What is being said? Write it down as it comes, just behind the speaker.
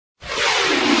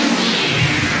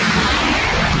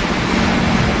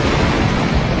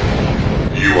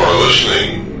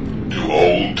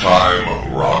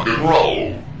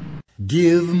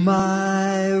Give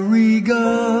my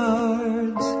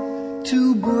regards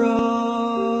to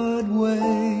Broadway.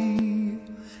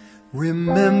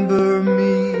 Remember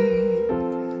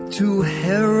me to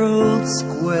Herald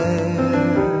Square.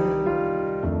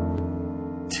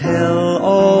 Tell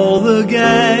all the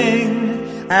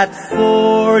gang at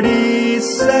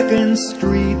 42nd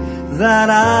Street that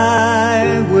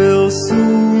I will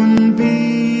soon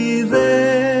be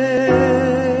there.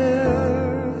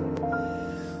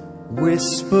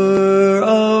 Whisper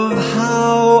of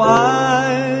how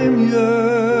I'm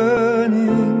yearning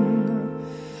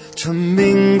to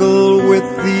mingle with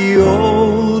the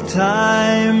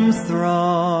old-time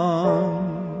throng.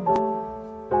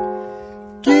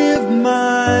 Give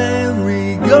my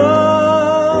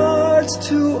regards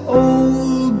to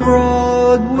old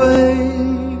Broadway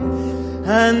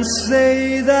and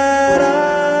say that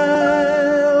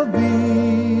I'll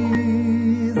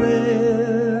be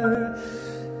there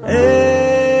ere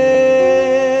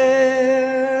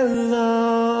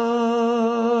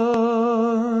long.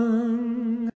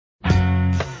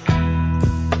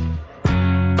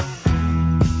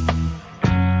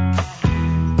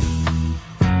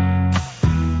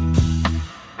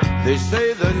 They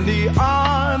say the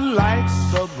neon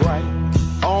lights are bright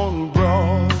on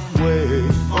Broadway.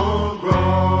 On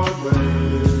Broadway.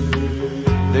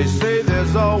 They say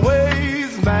there's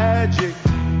always magic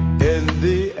in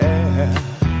the air.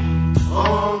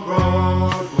 On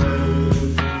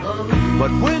Broadway.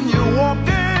 But when you're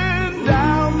walking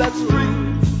down that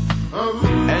street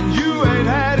and you ain't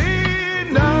had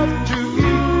enough to eat,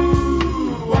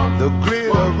 the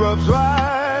glitter rubs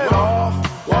right off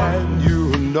and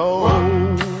you know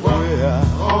where.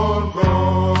 On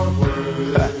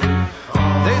Broadway.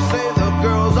 They say the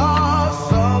girls are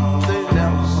something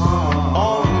else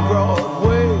on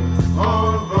Broadway.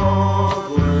 On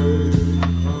Broadway.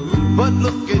 But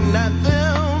looking at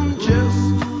them just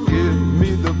give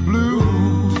me the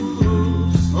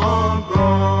blues. On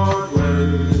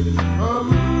Broadway.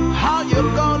 How you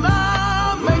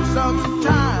gonna make some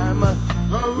time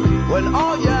when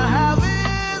all you have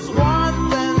is one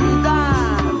thin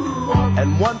dime,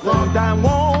 and one thin dime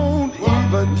won't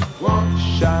even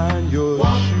shine your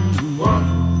shoes.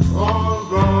 On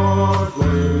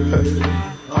Broadway.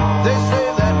 They say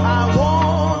that I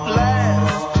won't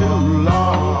last too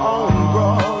long on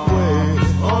Broadway.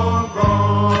 On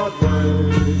Broadway.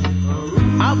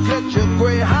 I'll catch a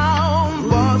Greyhound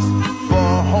bus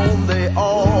for home, they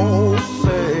all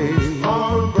say.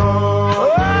 On Broadway.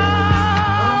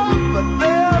 But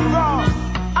they're wrong,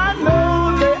 I know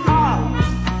they are.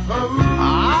 I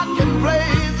can play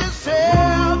this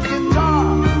here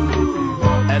guitar,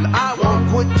 and I won't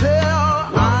quit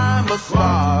till I'm a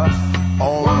star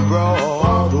on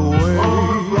Broadway.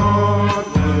 On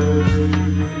Broadway.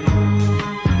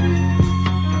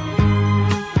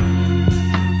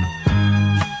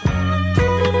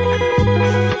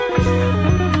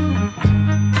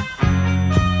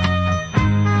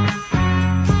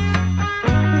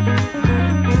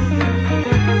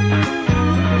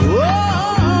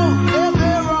 Whoa,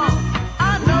 they're wrong,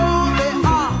 I know they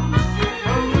are.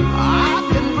 I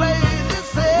can play this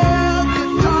here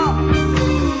guitar,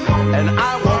 and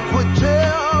I won't quit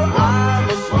till I'm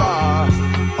a star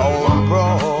on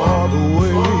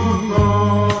Broadway.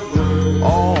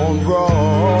 On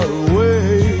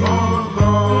Broadway.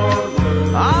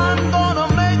 I'm gonna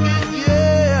make it,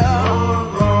 yeah.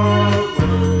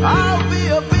 I'll be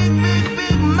a big, big,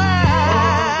 big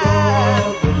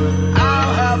man.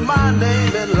 I'll have my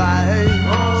name in lights.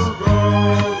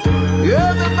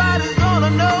 Everybody's gonna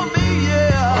know me,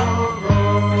 yeah.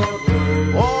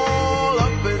 All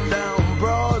up and down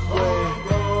Broadway.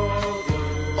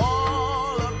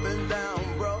 All up and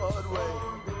down Broadway.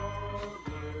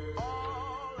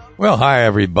 Well, hi,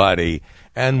 everybody,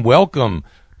 and welcome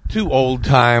to Old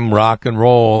Time Rock and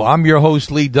Roll. I'm your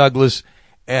host, Lee Douglas,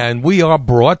 and we are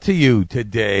brought to you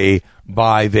today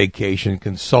by Vacation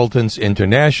Consultants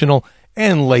International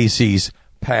and Lacey's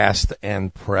Past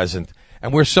and Present.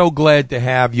 And we're so glad to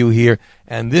have you here,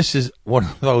 and this is one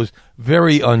of those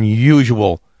very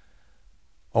unusual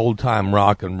Old Time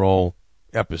Rock and Roll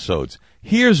episodes.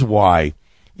 Here's why.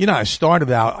 You know, I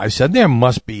started out, I said there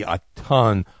must be a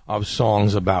ton of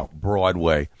songs about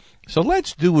Broadway. So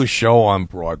let's do a show on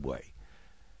Broadway.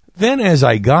 Then as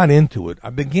I got into it, I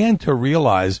began to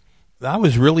realize that I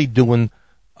was really doing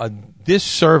a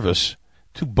disservice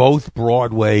to both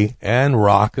Broadway and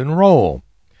rock and roll.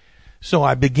 So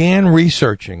I began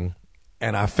researching,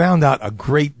 and I found out a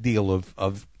great deal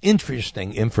of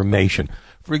interesting information.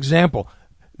 For example,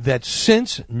 that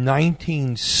since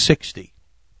 1960,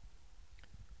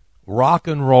 rock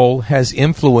and roll has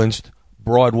influenced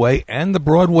Broadway and the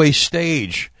Broadway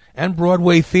stage and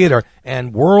Broadway theater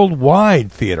and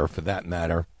worldwide theater, for that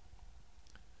matter,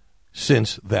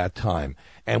 since that time.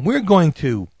 And we're going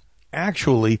to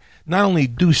actually not only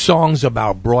do songs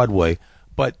about Broadway,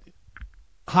 but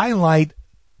highlight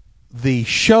the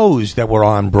shows that were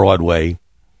on Broadway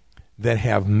that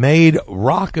have made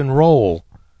rock and roll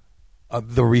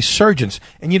the resurgence.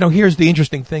 And, here's the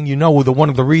interesting thing. One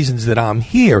of the reasons that I'm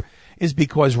here is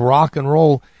because rock and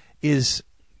roll is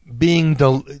being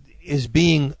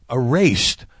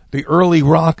erased. The early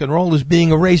rock and roll is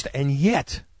being erased, and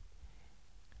yet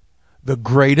the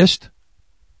greatest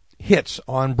hits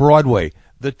on Broadway,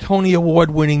 the Tony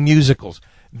Award-winning musicals,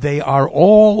 they are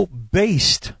all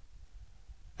based,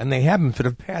 and they have been for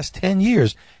the past 10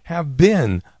 years, have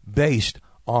been based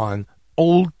on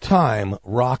old-time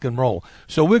rock and roll.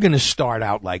 So we're going to start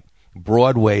out like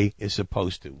Broadway is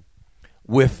supposed to,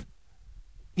 with,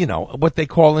 what they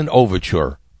call an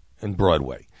overture in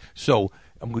Broadway. So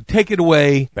I'm going to take it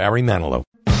away, Barry Manilow.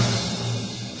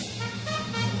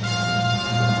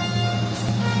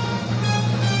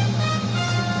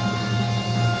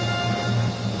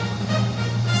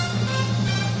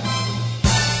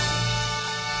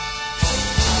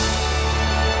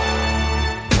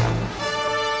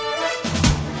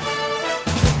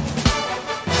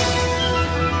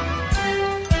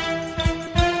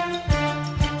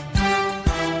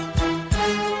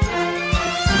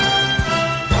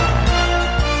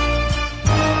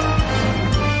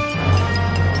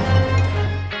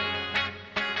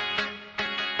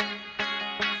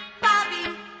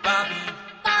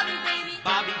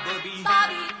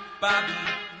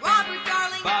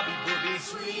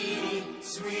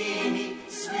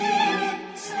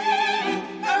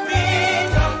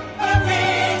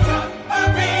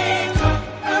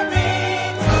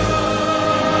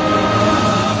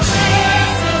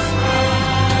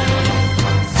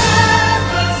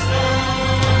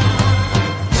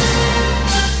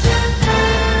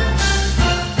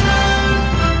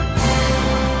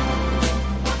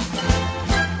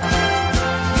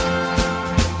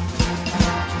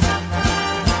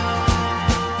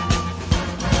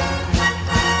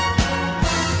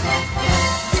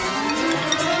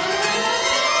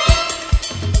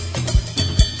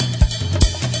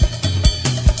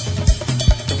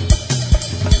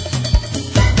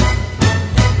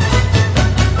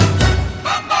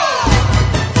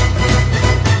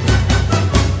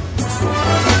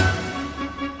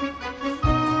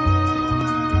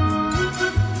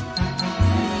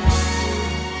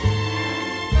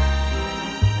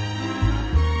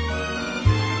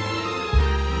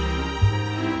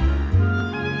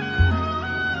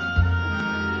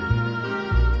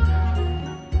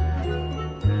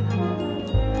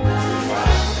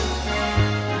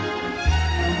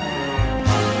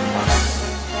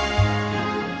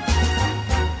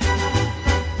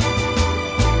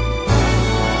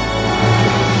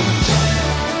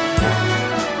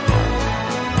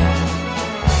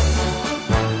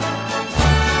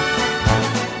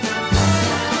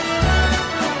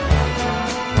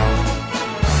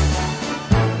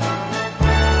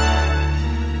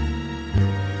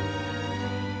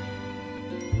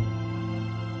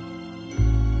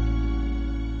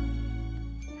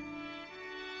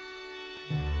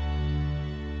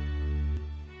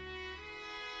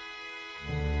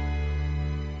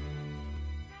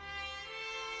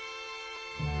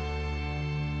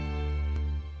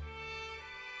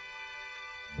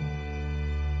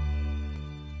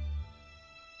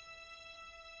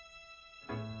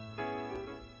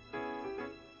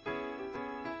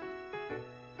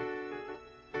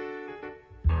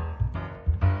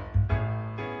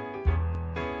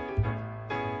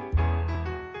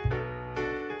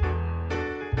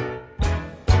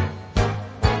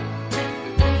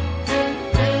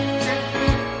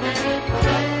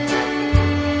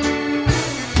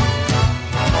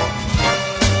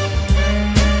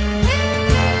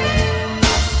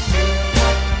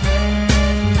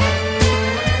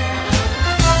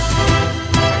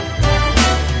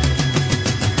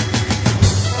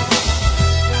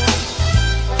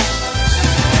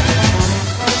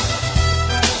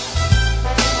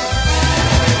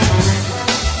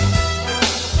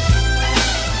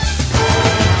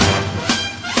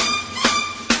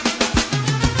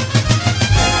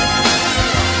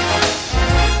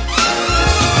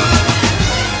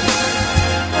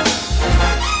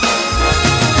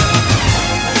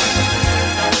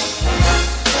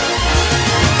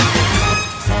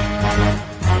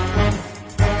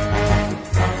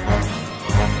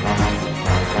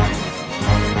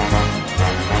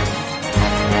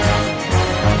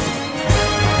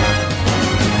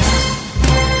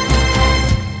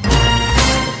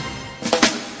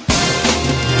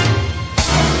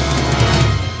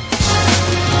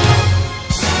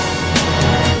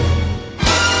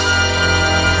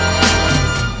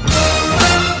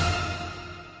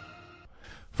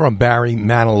 from Barry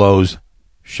Manilow's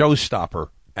Showstopper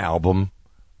album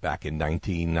back in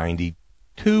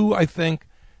 1992, I think.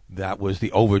 That was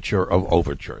the overture of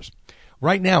overtures.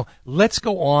 Right now, let's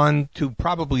go on to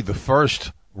probably the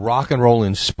first rock and roll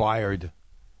inspired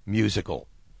musical.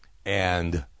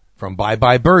 And from Bye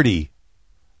Bye Birdie,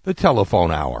 The Telephone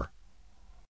Hour.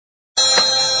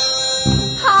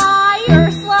 Hi,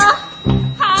 Ursula.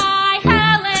 Hi,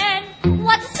 Helen.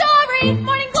 What's the story?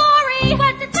 Morning glory.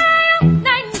 What's the tale?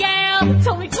 Nightingale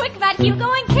told me quick about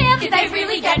Hugo and Kim. Did they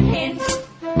really get pinned?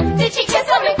 Did she kiss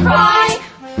him and cry?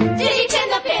 Did he pin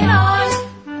the pin on?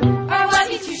 Or was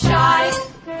he too shy?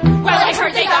 Well, I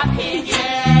heard they got pinned.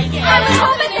 Yeah. I was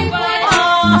hoping they would.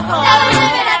 Now they're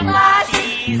living at last.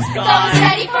 Going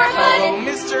steady for good. Oh,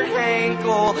 Mr.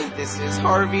 Hankel, this is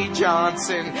Harvey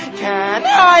Johnson. Can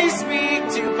I speak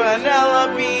to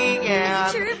Penelope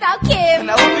and... True about Kim.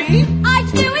 Penelope?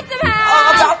 I'd do it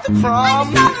somehow. About the prom?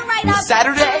 I'm solving right up.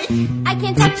 Saturday? I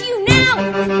can't talk to you now.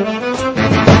 Going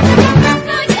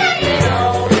steady. You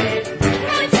know it.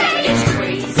 Going steady. It's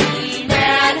crazy,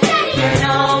 man. Steady. You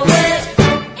know it.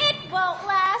 It won't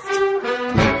last.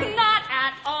 Not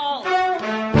at all.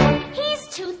 He's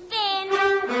too thin.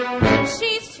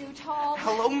 She's too tall.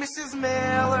 Hello, Mrs.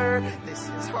 Miller. This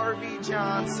is Harvey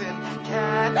Johnson.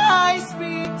 Can I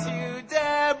speak to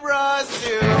Deborah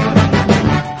soon?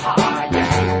 Hi,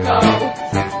 Hugo.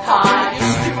 Hi,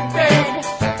 stupid.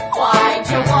 Why'd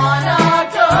you wanna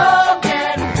go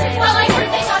get pinned? Well, I heard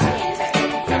they got pinned.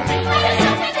 I was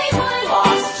hoping they would.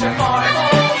 Lost your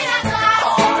marble.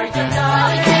 Are you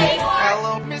nothing?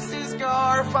 Hello, Mrs.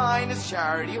 Garfine. Is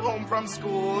Charity home from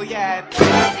school yet? Did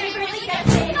they really get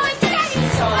pinned? Going steady.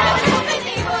 I was hoping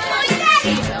they would. Going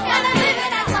steady. Gotta live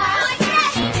it at last. Going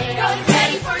steady. Going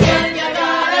steady for good. You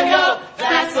gotta go.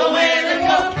 That's the way to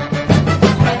go.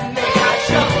 When they got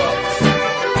you hooked,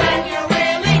 when you're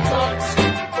really cooked,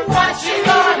 what you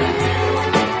gonna do?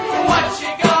 What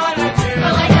you gonna do?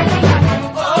 Well, I heard they got pinned.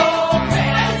 Oh, I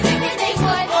man. was thinking they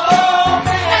would. Oh,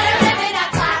 man. Gotta live it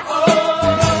at last.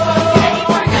 Oh, Steady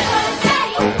for good.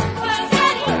 Going steady. Going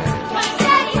steady. Going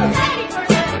steady. Steady for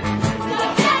good.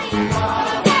 Going steady. Going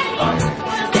steady. Going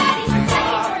steady. Steady for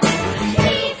good.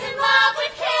 He's in love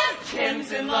with Kim. Kim's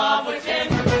in love with him.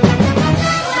 Going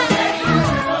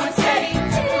steady. Going steady.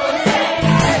 Going steady.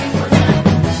 Steady for good.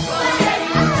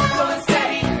 Going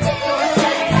steady. Going steady, going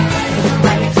steady.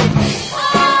 Oh,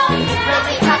 yeah.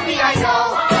 Really happy, I know.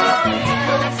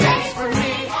 Going steady for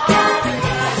me.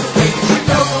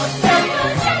 Going steady,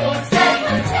 going steady, going steady,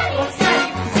 going steady,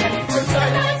 steady for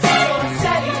good. Going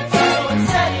steady, going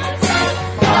steady, going steady.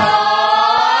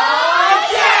 Oh,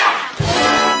 yeah!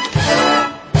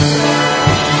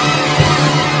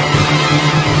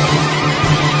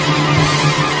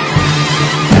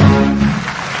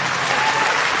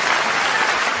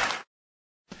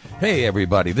 Hey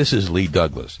everybody, this is Lee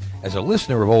Douglas. As a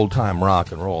listener of old-time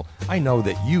rock and roll, I know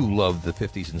that you love the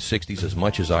 50s and 60s as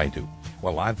much as I do.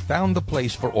 Well, I've found the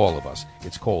place for all of us.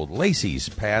 It's called Lacey's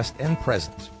Past and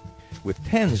Present. With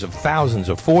tens of thousands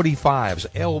of 45s,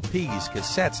 LPs,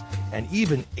 cassettes, and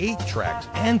even 8-tracks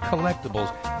and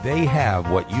collectibles, they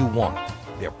have what you want.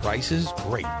 Their prices,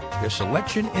 great. Their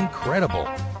selection, incredible.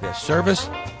 Their service,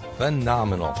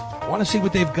 phenomenal. Want to see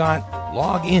what they've got?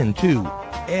 Log in to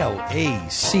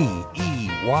LACEYS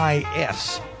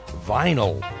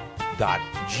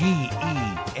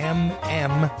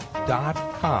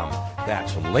vinyl.gemm.com.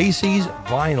 That's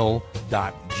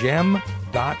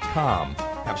Lacey'sVinyl.gem.com.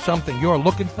 Have something you're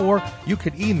looking for? You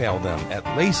could email them at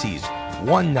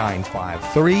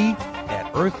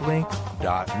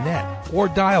Lacey's1953@earthlink.net or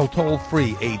dial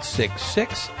toll-free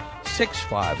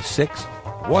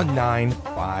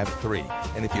 866-656-1953.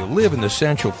 And if you live in the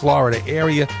Central Florida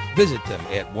area, visit them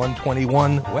at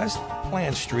 121 West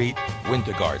Plant Street,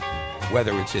 Winter Garden.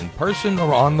 Whether it's in person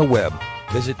or on the web,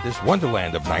 visit this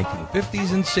wonderland of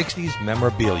 1950s and 60s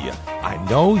memorabilia. I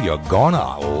know you're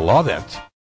gonna love it.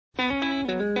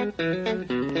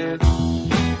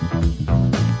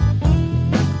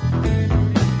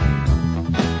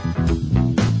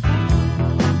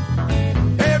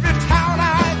 Every town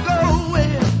I go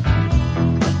in,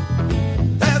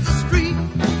 there's a street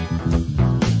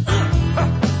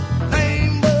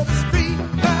named the street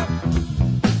of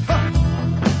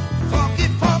funky,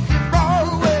 funky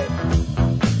Broadway.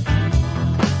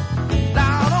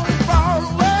 Down on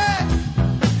Broadway,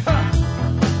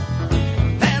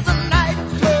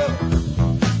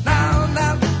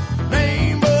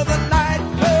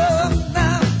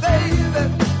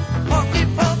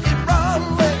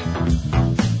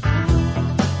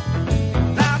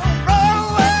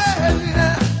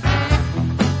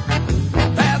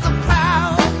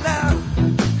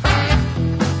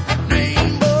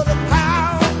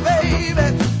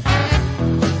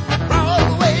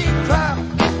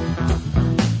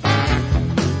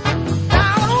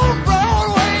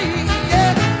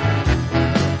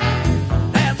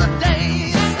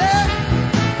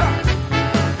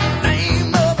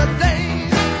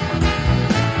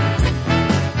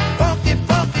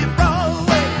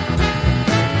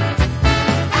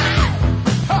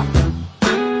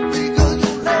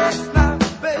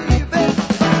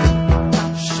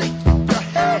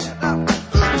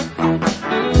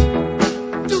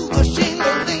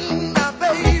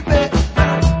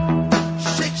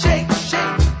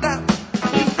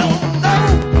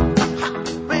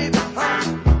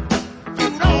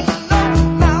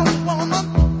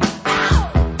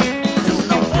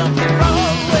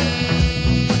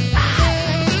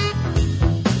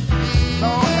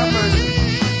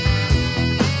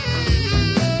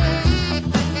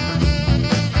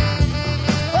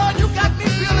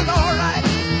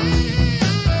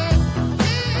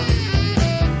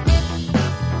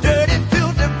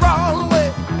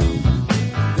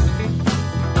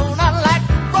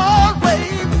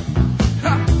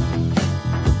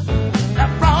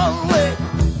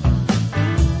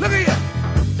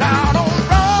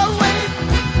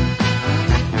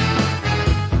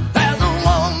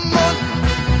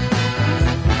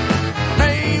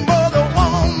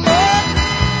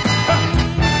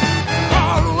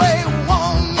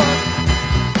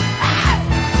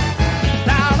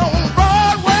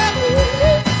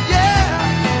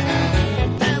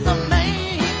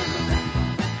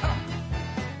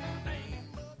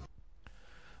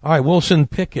 All right, Wilson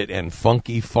Pickett and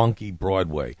Funky, Funky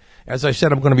Broadway. As I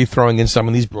said, I'm going to be throwing in some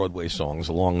of these Broadway songs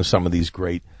along with some of these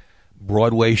great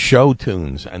Broadway show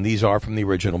tunes, and these are from the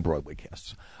original Broadway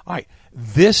casts. All right,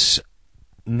 this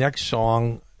next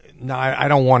song, now I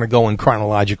don't want to go in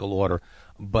chronological order,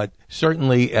 but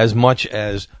certainly as much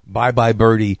as Bye Bye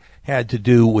Birdie had to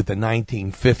do with the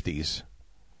 1950s,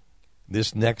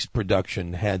 this next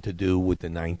production had to do with the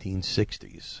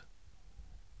 1960s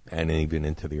and even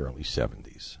into the early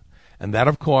 70s. And that,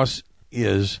 of course,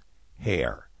 is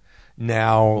Hair.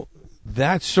 Now,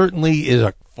 that certainly is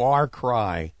a far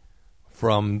cry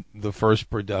from the first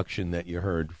production that you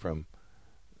heard from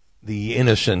the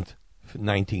innocent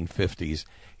 1950s.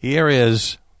 Here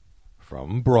is,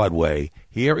 from Broadway,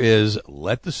 here is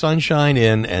Let the Sunshine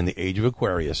In and the Age of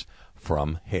Aquarius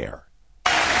from Hair.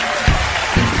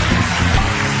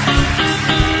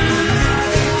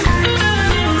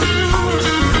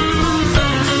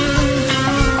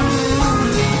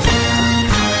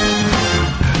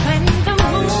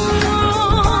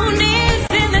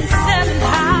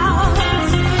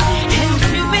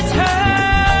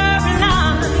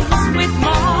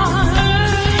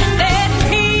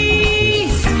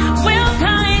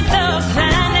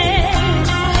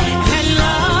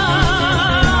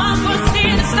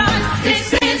 Stars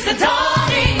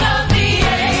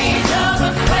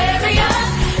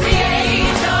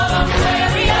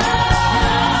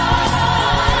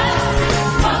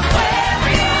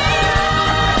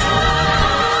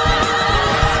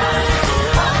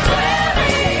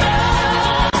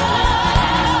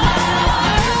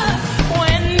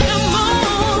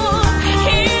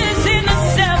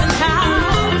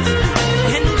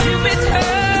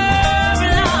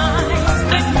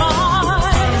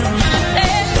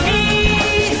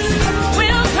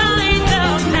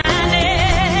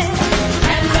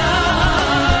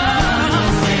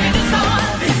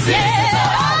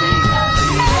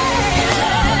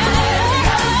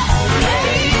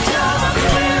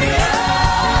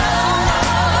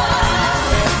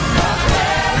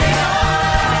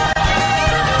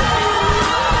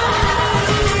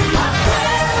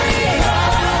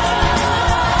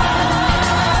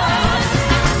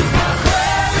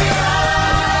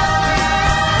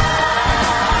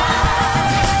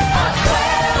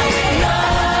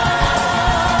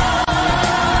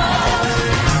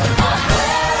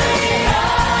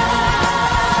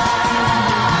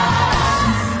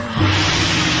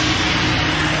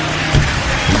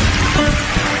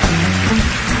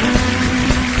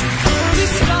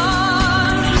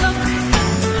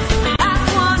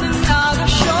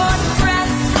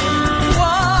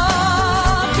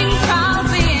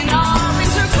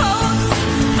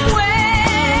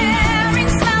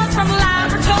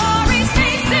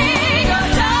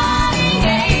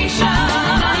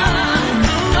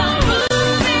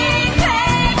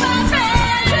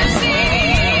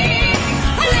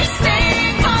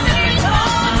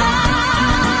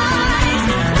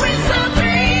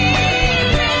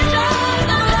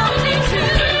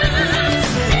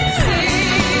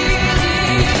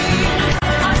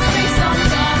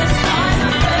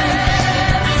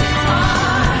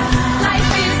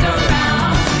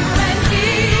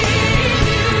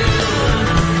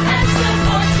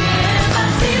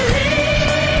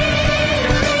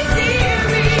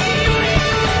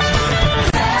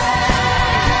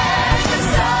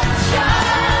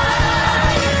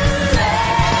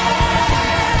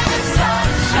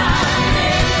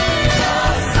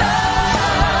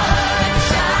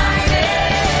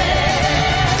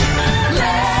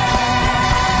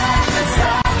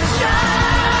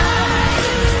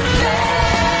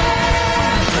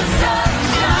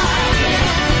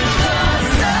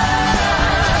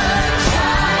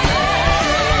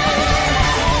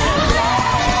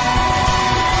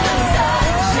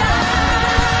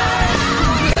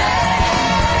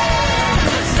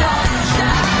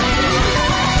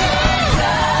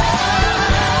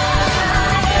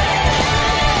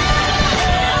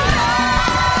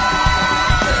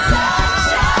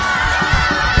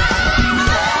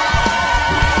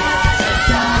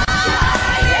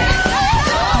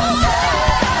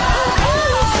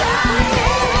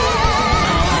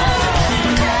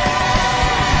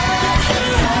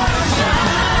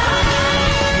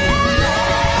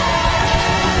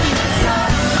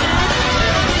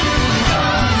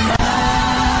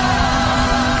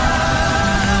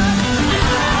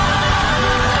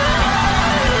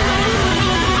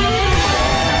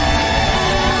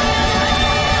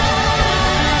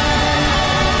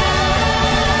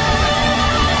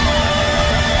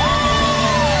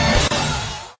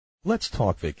Let's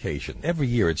talk vacation. Every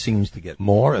year it seems to get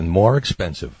more and more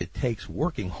expensive. It takes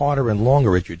working harder and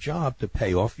longer at your job to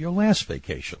pay off your last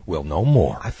vacation. Well, no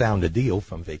more. I found a deal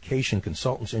from Vacation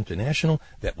Consultants International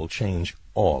that will change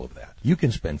all of that. You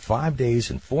can spend 5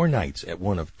 days and 4 nights at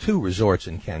one of 2 resorts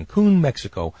in Cancun,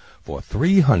 Mexico for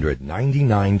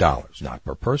 $399. Not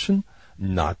per person,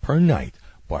 not per night,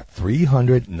 but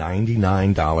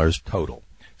 $399 total.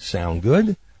 Sound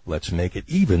good? Let's make it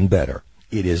even better.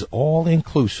 It is all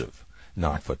inclusive,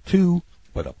 not for 2,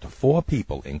 but up to 4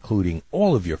 people, including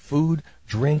all of your food,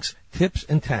 drinks, tips,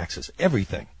 and taxes,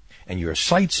 everything. And your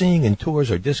sightseeing and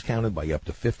tours are discounted by up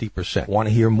to 50%. Want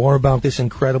to hear more about this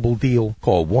incredible deal?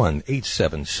 Call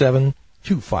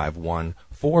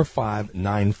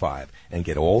 1-877-251-4595 and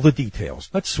get all the details.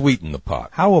 Let's sweeten the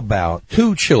pot. How about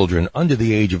 2 children under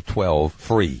the age of 12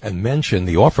 free? And mention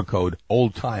the offer code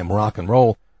Old Time Rock and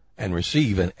Roll and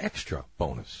receive an extra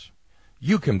bonus.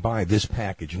 You can buy this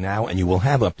package now, and you will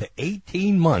have up to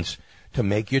 18 months to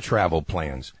make your travel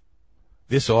plans.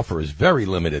 This offer is very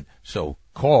limited, so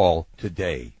call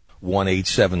today.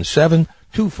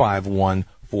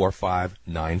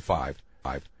 1-877-251-4595.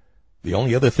 The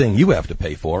only other thing you have to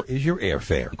pay for is your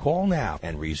airfare. Call now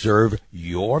and reserve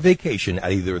your vacation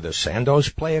at either the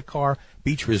Sandos Playa Car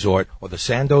Beach Resort or the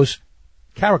Sandos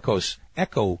Caracos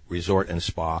Echo Resort and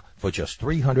Spa for just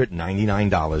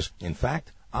 $399. In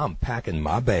fact, I'm packing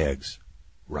my bags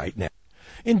right now.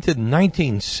 Into the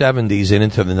 1970s and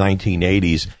into the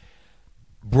 1980s,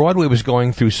 Broadway was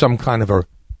going through some kind of a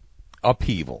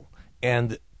upheaval.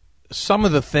 And some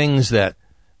of the things that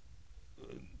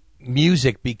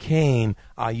music became,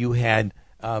 you had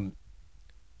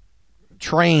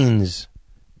trains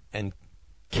and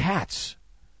cats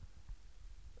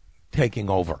taking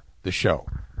over the show.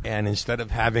 And instead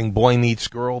of having boy meets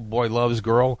girl, boy loves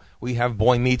girl, we have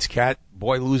boy meets cat,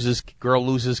 boy loses, girl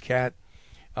loses cat,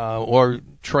 or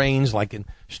trains like in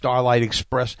Starlight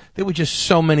Express. There were just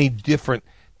so many different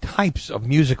types of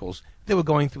musicals. They were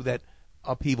going through that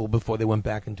upheaval before they went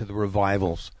back into the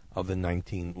revivals of the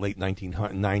late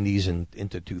 1990s and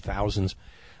into 2000s.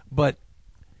 But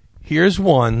here's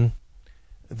one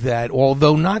that,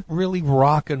 although not really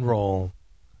rock and roll,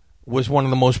 was one of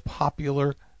the most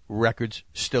popular records,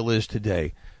 still is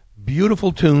today.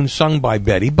 Beautiful tune sung by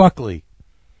Betty Buckley.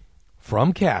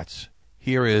 From Cats,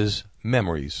 here is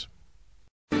Memories.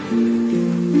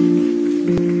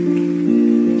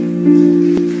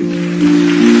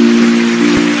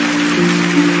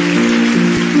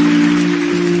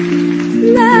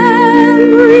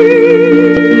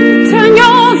 Turn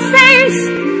your face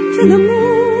to the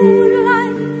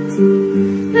moonlight.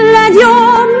 Let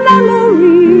your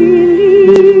memory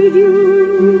lead you.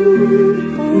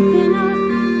 Open up,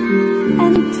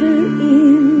 enter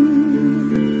in.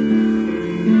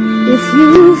 If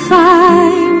you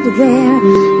find there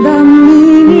the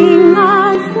meaning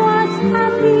of what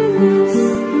happiness is,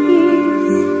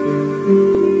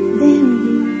 then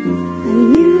a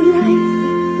new life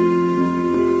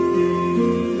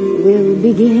will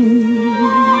begin.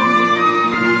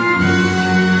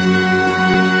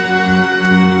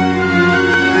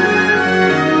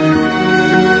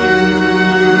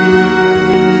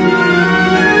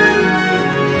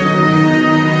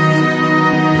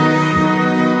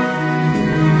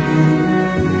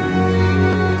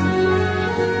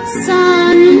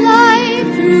 Sunlight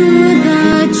through the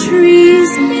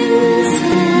trees in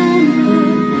summer,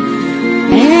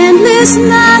 endless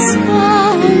mass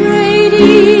parading,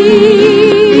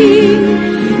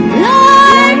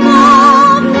 like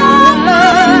of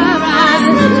love as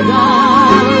the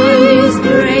dawn is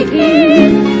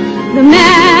breaking, the memories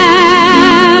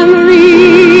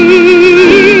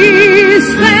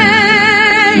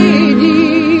fading.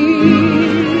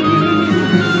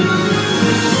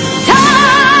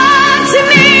 Talk to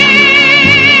me,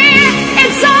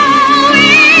 it's so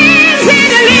easy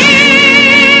to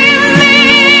leave me.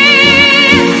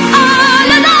 I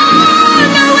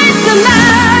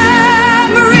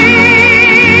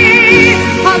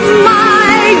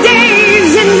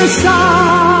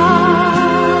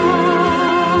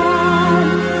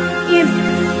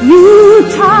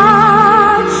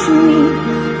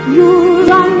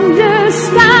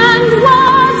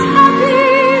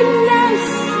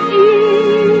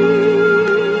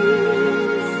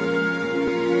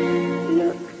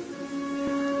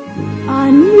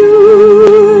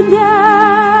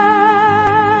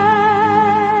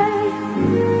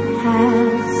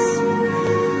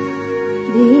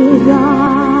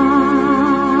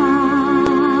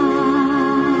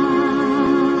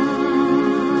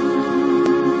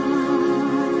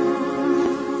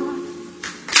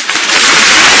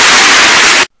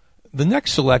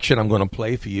next selection I'm going to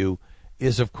play for you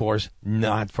is, of course,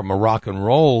 not from a rock and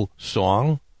roll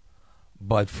song,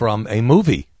 but from a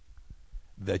movie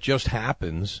that just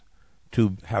happens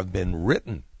to have been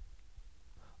written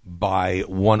by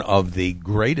one of the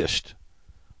greatest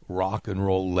rock and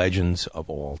roll legends of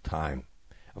all time.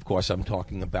 Of course, I'm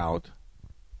talking about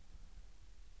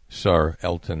Sir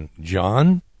Elton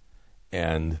John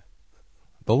and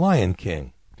The Lion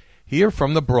King. Here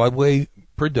from the Broadway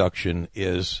production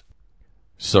is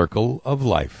Circle of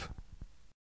Life.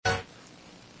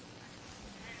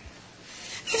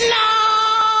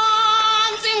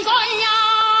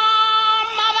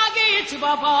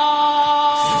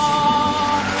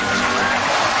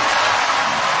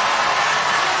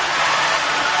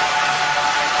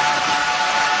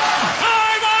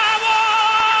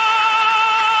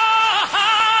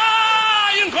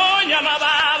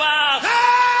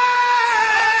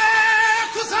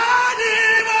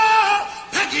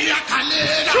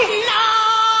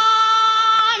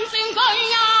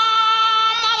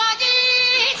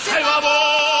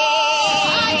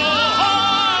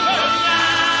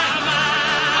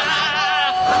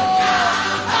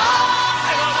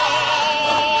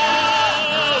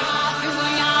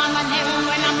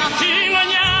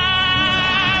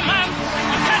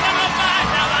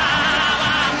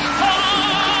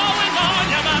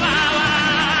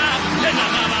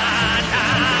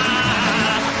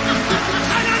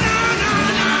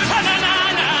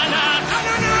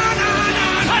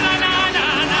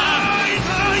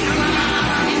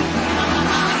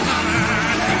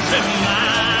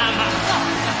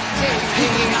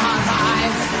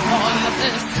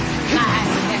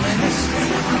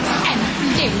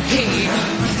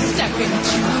 Step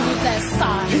into the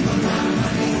sun.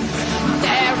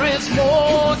 There is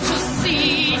more to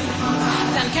see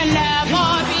than can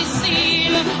ever be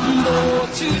seen, more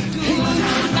to do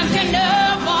than can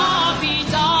ever be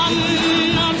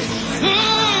done.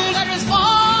 There is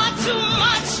far too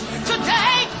much to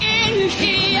take in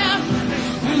here,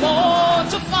 more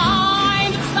to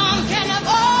find than can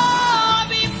ever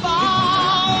be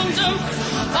found.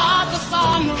 But the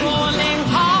sun rolling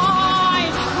high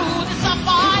through the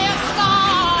sapphire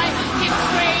sky keeps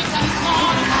great and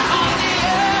small on the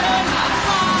earth is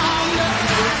found.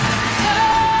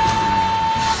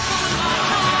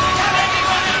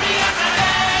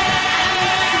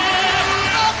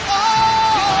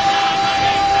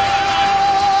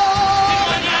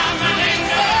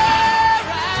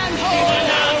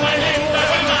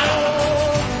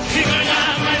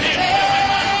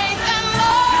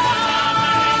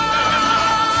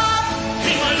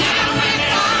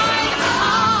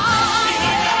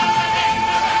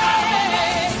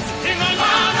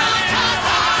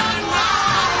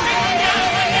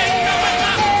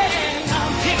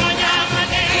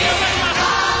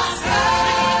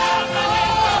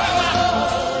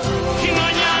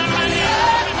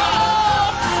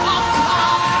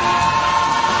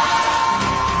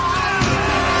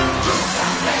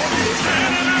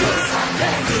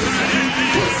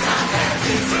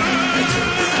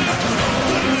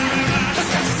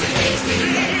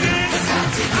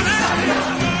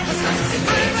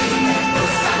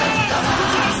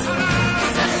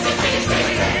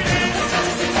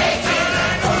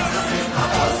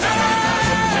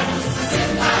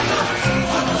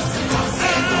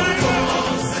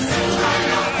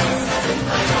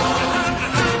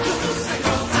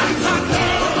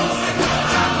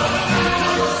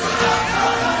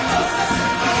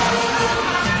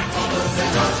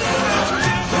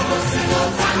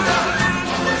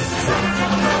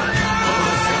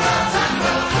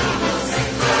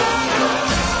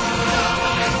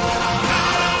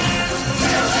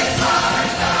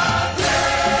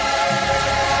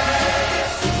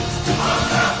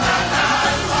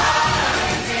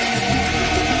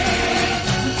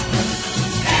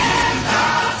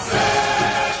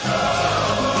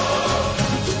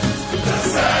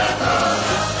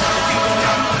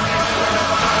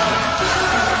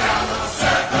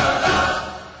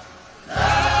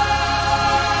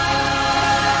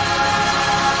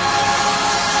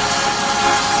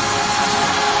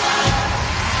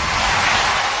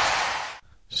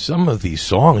 Some of these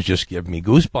songs just give me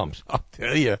goosebumps, I'll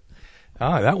tell you.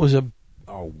 That was a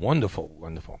wonderful,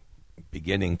 wonderful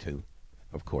beginning to,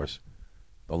 of course,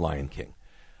 The Lion King.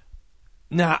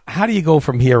 Now, how do you go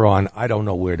from here on? I don't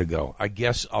know where to go. I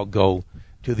guess I'll go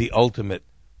to the ultimate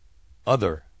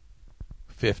other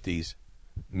 50s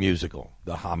musical,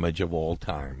 the homage of all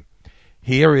time.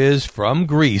 Here is from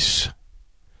Grease,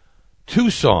 2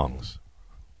 songs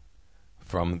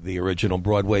from the original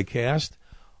Broadway cast,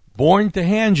 Born to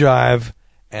Hand Jive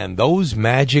and Those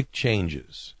Magic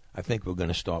Changes. I think we're going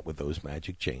to start with those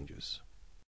magic changes.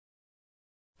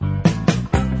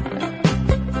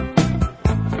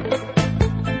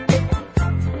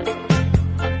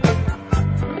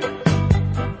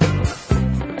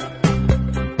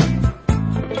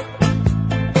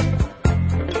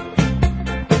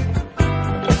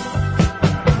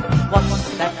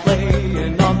 What's that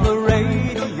playing on the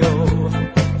radio?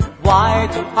 Why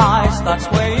do I start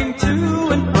swaying to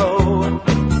and fro?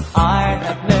 I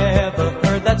have never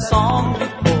heard that song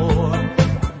before,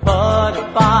 but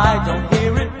if I don't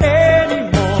hear it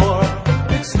anymore,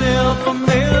 it's still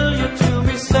familiar to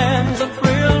me, sends a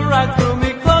thrill right through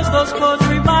me, 'cause those chords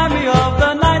remind me of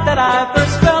the night that I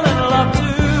first fell in love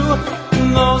too.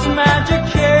 Those magic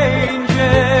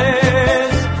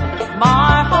changes,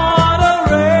 my heart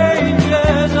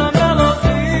arranges a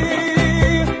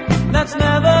melody that's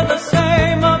never the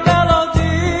same, a melody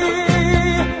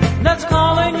that's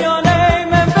calling your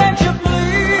name and begs you,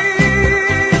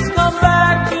 please come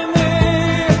back to me,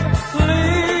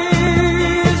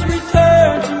 please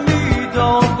return to me,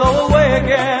 don't go away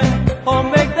again or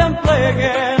make them play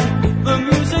again the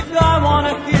music I want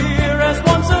to hear as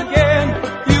once again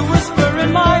you whisper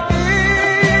in my ear.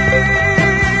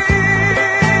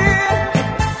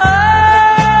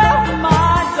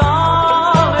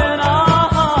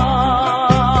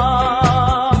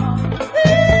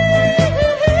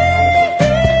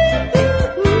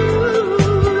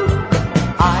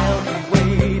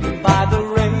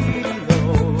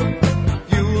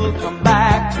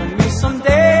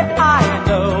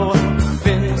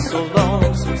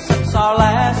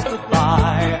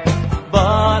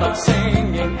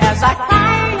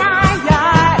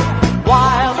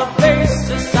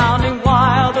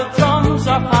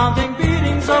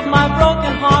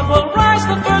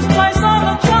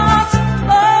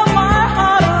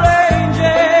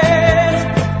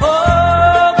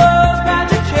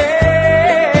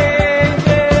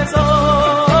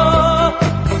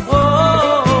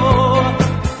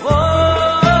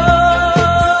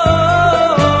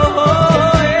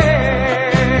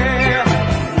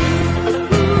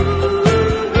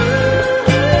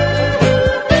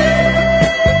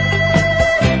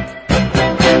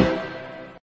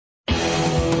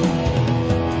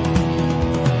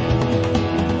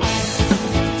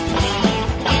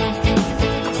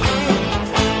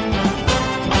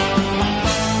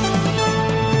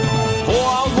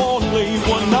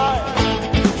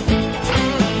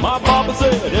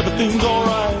 Everything's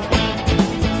alright.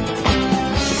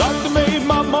 The doctor made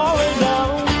my mom lay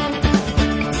down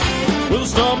with her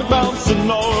stomach bouncing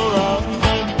all around.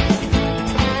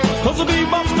 'Cause the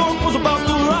bebop smoke was about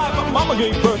to arrive, my mama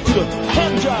gave birth to the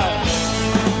hand jive.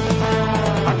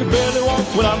 I could barely walk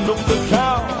when I milked the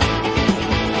cow.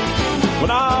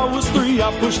 When I was 3,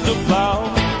 I pushed the plow.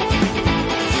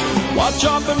 While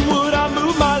chopping wood, I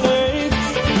moved my legs,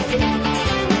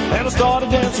 and I started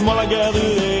dancing while I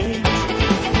gathered eggs.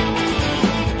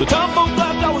 The time folk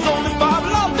laughed, I was only 5,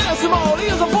 and I'm dancing all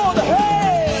ears for the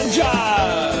hand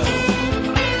jive.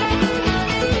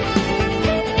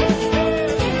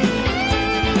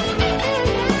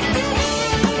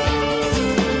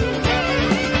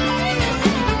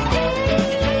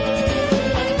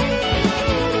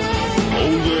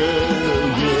 Oh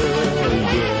yeah, yeah,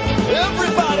 yeah.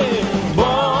 Everybody,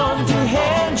 born to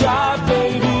hand jive,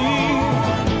 baby.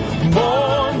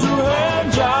 Born to hand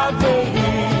jive, baby.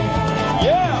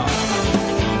 Yeah.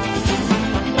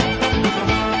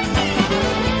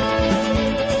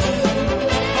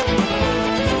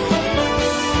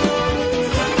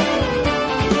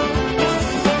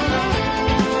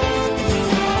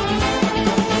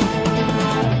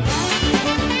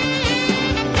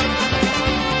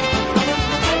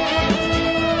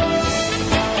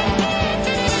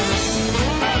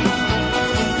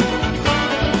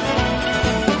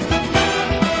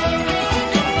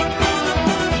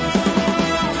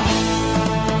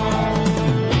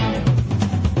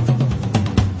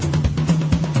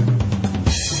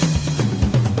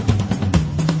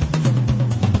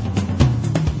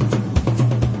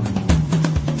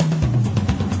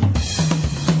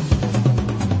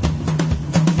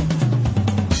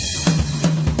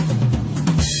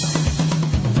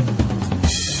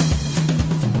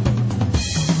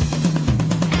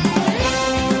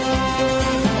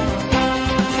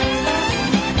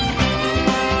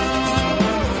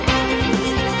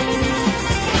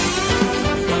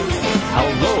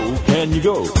 Can you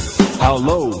go? How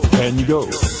low can you go?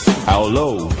 How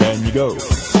low can you go?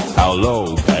 How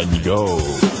low can you go?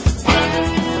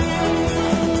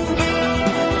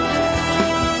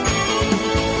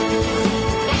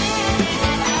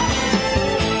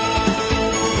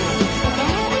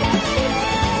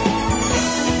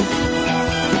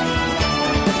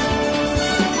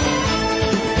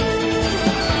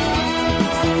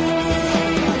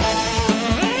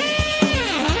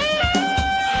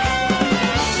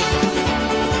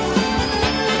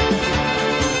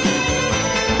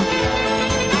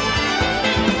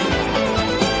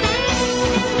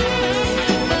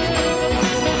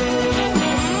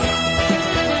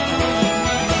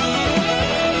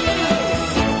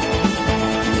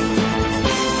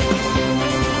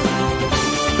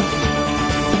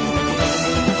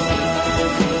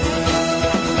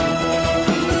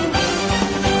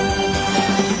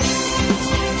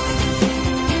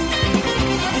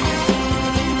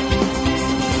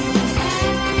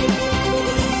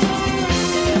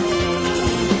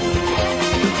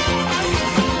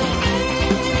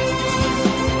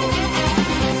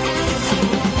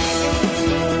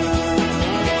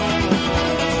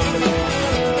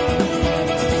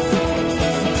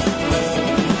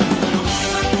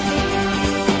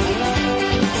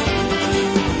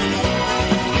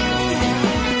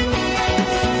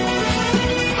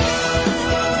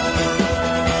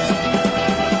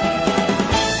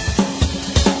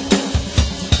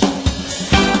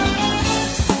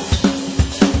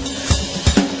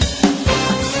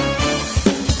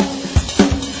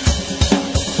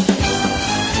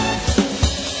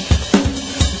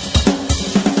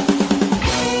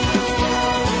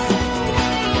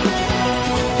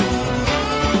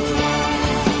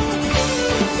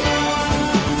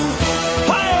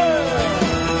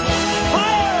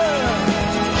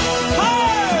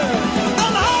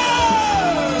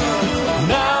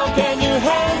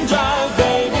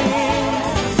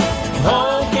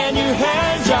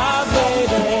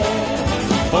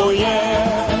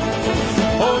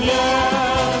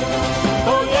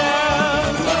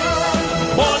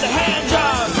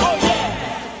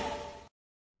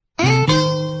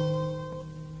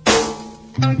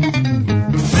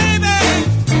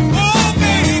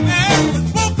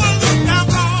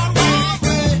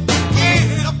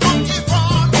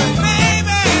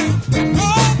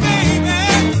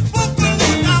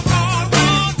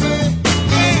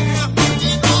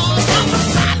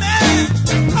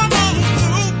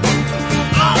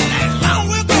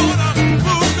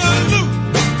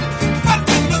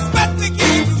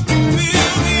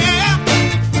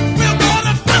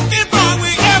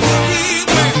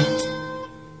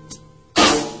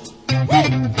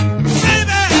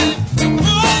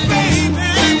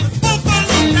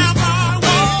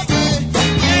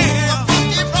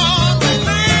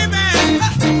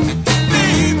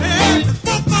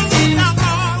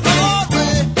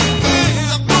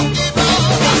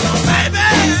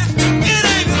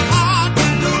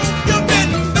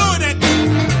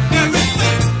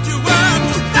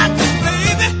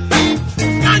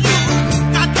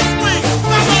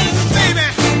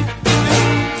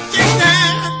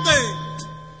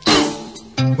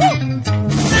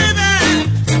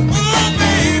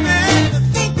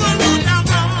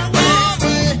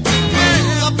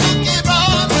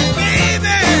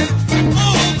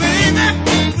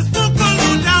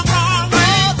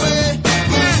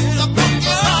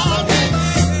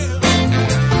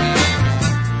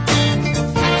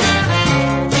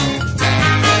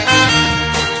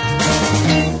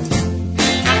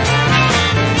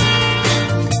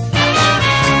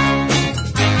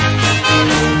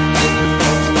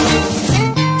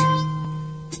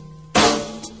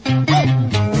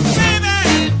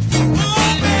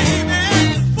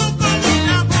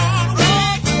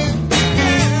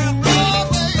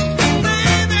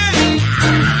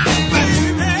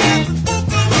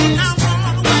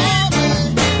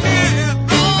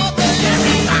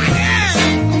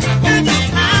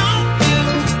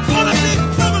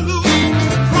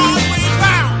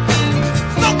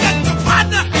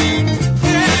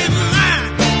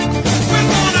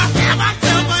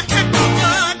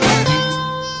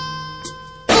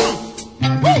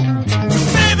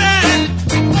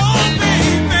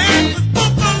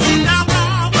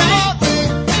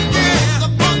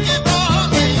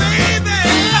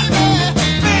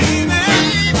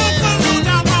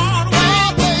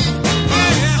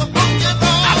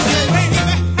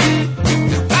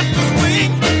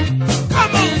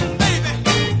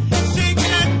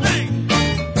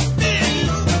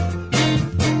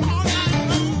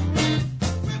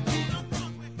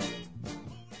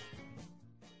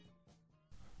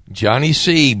 Johnny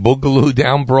C., Boogaloo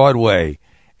Down Broadway.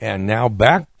 And now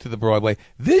back to the Broadway.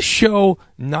 This show,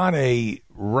 not a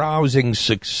rousing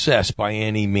success by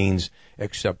any means,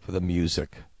 except for the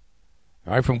music.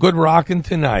 All right, from Good Rockin'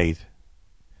 Tonight,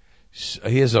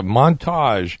 here's a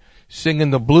montage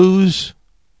singing the blues,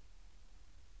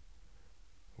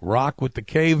 Rock with the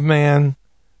Caveman,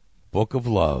 Book of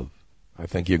Love. I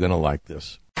think you're going to like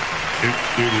this.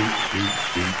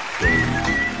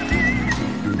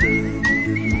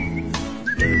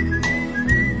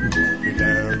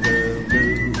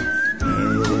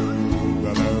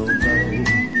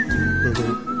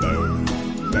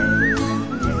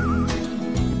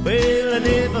 Well, I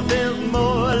never felt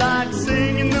more like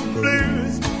singing the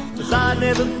blues, 'cause I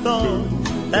never thought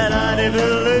that I'd ever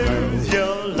lose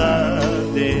your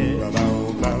love, dear.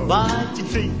 Why'd you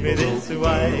treat me this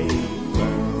way?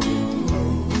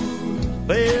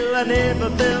 Well, I never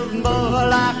felt more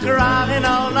like crying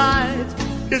all night,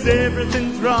 'cause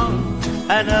everything's wrong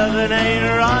and nothing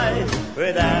ain't right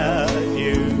without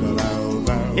you.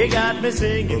 You got me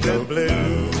singing the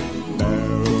blues.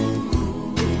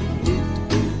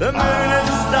 The moon and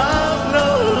stars no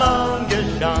longer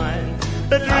shine.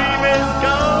 The dream is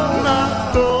gone, my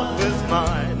thought was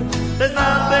mine. There's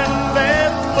nothing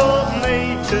left for me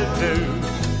to do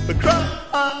but cry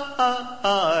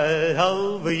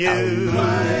over you.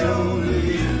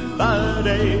 But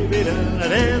David, I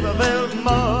never felt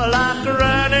more like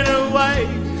running away.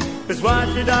 'Cause why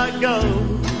should I go?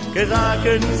 'Cause I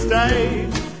couldn't stay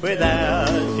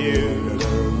without you.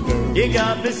 You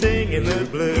got me singing the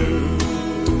blues.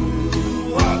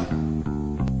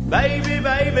 Baby,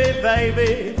 baby,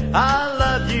 baby, I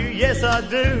love you, yes I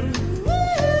do.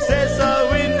 Says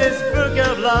so in this book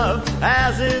of love,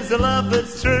 as is the love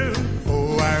that's true.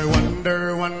 Oh, I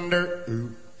wonder, who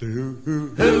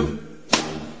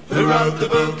wrote the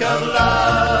book of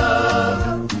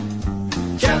love?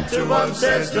 Chapter 1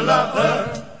 says to love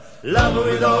her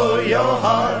with all your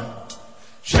heart.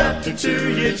 Chapter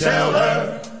 2 you tell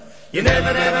her, you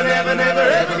never, never, never, never,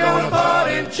 ever gonna part.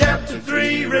 In chapter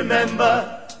 3,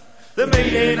 remember the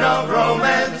meaning of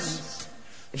romance.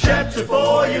 In chapter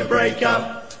 4, you break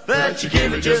up, but you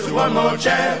give it just one more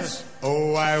chance.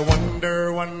 Oh, I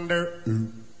wonder,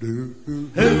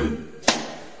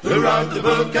 who wrote the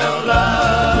book of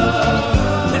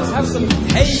love? Let's have some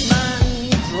caveman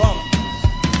drums.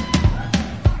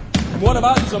 What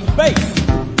about some bass?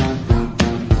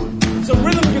 Some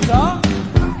rhythm guitar?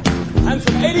 And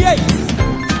some 88s.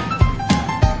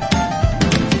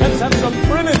 Let's have some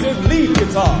primitive lead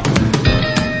guitar.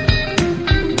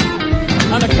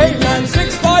 And a caveman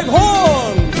 6/5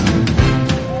 horns.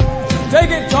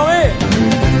 Take it, Tommy.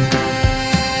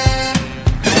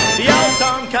 The old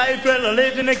Tom Cave dweller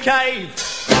lived in a cave.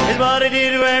 Is what he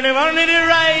did when he wanted to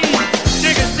rain.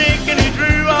 Took a stick and he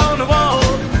drew on the wall.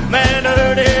 Man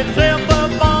heard himself a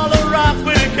ball of rock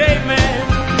with a caveman.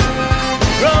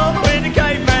 Roll with the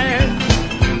caveman.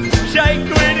 Shake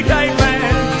with the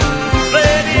caveman.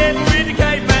 Play the end with the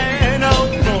caveman. Oh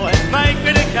boy, make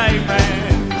with the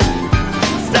caveman.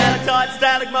 Stalactite,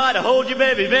 stalagmite, I hold you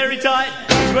baby very tight.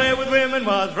 Swear with women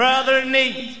was rather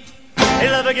neat. He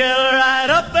loved a girl right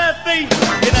up their feet.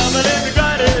 You know the lyric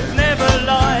writers never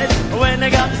lied. When they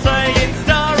got to saying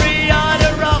starry-eyed,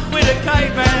 a rock with a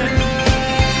caveman.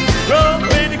 Roll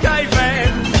with the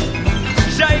caveman.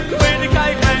 Shake with the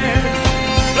caveman.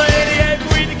 Play the egg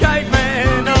with the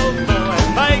caveman. Oh boy,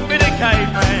 make with the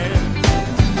caveman.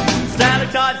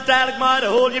 Stalactite, stalagmite, I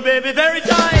hold you baby very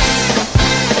tight.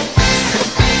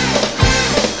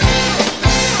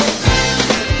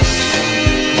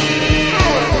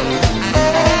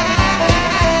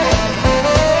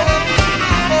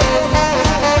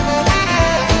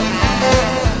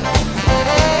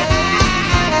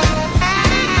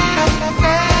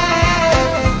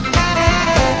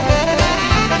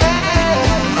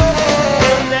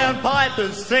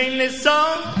 Sing this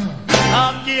song.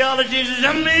 Archaeologists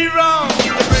done me wrong.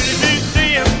 The British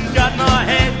Museum got my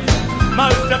head.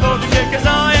 Most of all the kickers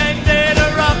I ain't dead.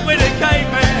 A rock with a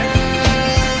caveman.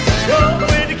 Roll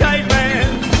with the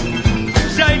caveman.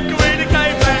 Shake with the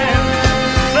caveman.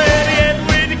 Play the head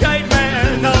with the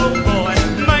caveman. Oh boy,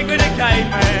 make with the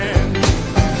caveman.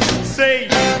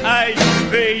 C-A-V-E-M-A-N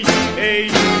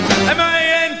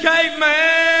caveman.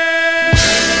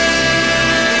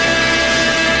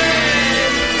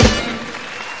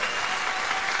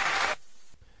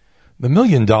 The $1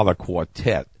 Million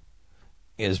Quartet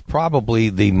is probably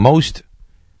the most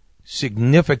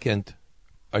significant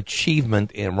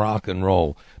achievement in rock and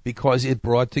roll because it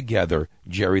brought together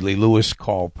Jerry Lee Lewis,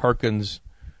 Carl Perkins,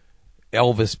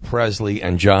 Elvis Presley,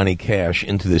 and Johnny Cash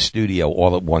into the studio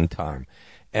all at one time.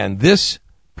 And this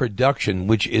production,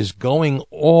 which is going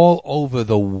all over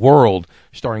the world,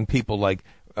 starring people like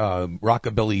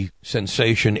rockabilly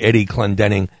sensation Eddie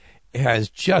Clendenning, has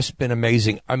just been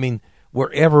amazing. I mean,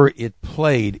 wherever it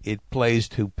plays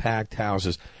to packed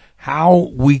houses.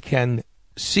 How we can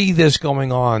see this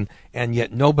going on, and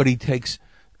yet nobody takes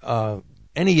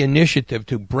any initiative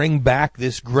to bring back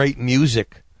this great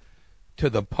music to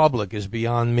the public is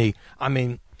beyond me. I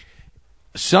mean,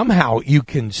 somehow you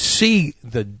can see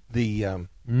the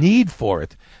need for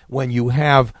it when you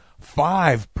have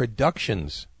 5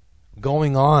 productions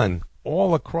going on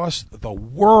all across the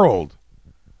world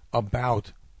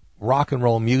about rock and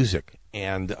roll music.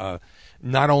 And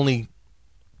not only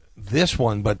this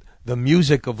one, but the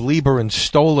music of Lieber and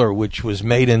Stoller, which was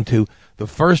made into the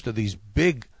first of these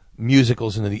big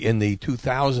musicals in the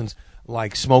 2000s,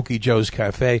 like Smokey Joe's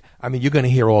Cafe. I mean, you're going to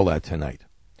hear all that tonight.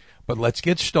 But let's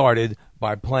get started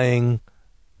by playing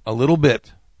a little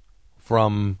bit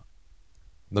from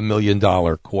the $1 Million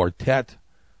Quartet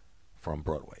from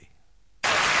Broadway.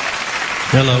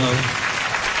 Hello,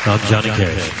 I'm Johnny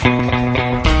Cash.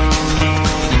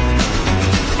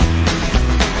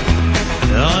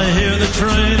 I hear the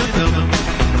train a-comin',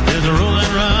 is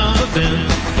rolling round the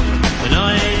bend, and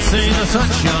I ain't seen the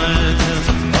sunshine since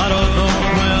I don't know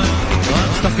when.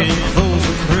 I'm stuck in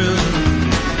Folsom Prison,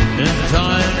 and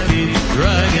time keeps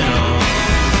dragging on.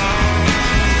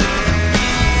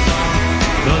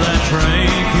 So that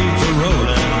train keeps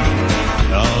a-rolling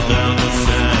all down the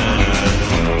San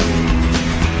Antonio.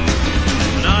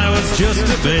 When I was just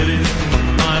a baby,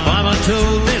 my mama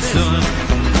told me, son,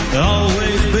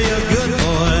 always be a good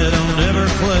boy, don't ever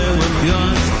play with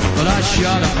guns. But I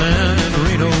shot a man in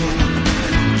Reno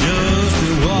just to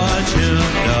watch him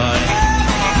die.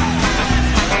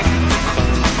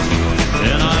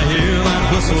 And I hear that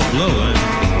whistle blowing,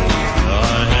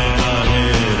 I hang my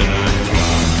head and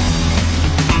cry.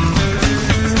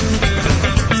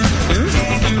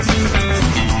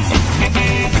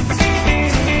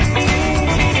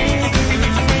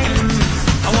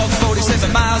 I walked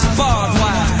 47 miles of barbed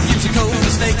wire,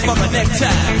 for my necktie.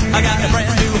 I got a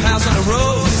brand new house on the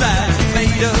roadside,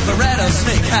 made of a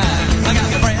rattlesnake hide. I got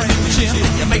a brand new chimney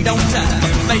made on time,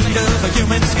 made of a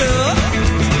human skull.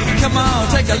 Come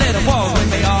on, take a little walk with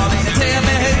me, all and tell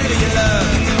me who do you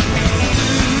love?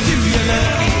 Who do you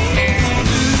love? Who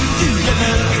do you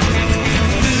love?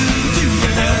 Who do you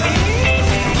love?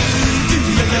 Who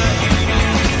do you love?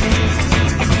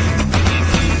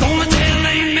 Gonna tell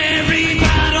Aunt Mary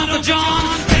about Uncle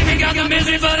John. Baby got the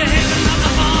misery for the head.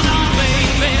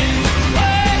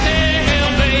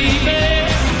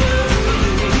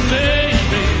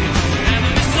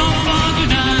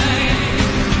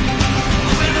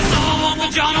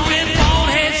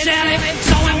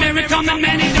 Come the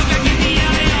man, he don't get me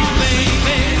out of your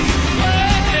baby.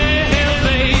 Well,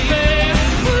 baby,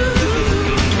 ooh,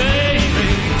 baby,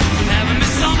 having me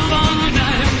some fun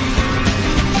tonight.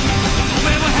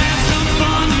 We will have some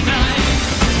fun tonight.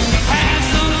 Have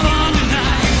some fun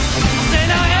tonight. Say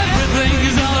now everything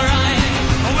is alright.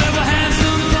 We will have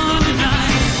some fun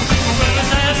tonight. We will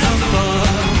have some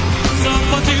fun tonight.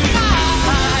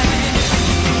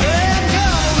 Well,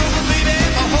 come on, baby,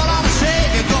 a whole lot of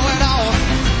shaking going on.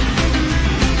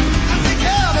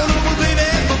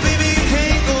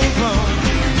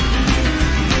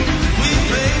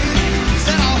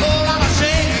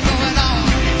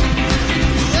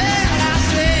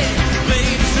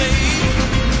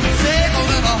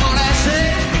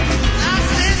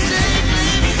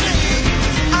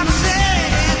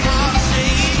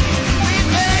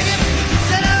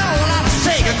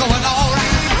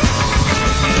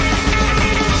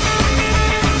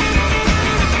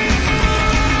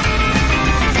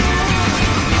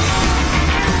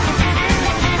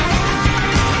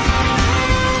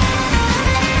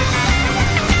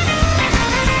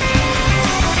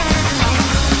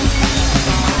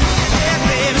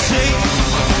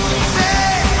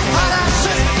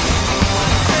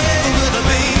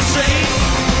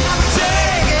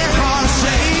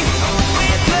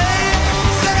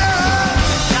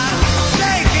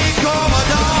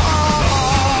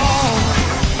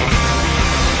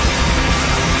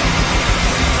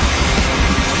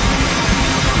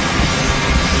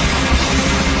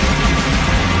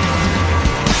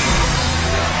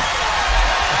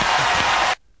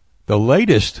 The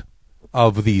latest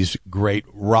of these great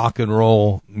rock and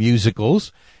roll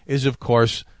musicals is, of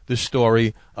course, the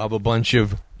story of a bunch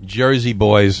of Jersey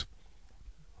boys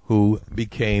who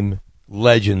became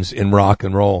legends in rock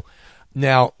and roll.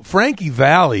 Now, Frankie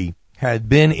Valli had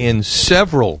been in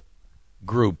several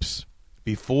groups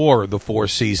before the Four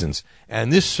Seasons,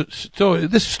 and this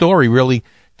story really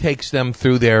takes them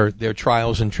through their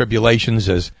trials and tribulations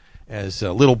as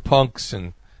little punks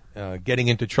and getting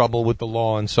into trouble with the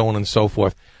law and so on and so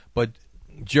forth. But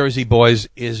Jersey Boys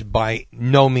is by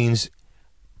no means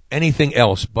anything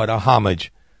else but a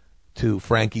homage to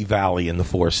Frankie Valli and the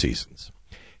Four Seasons.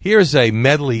 Here's a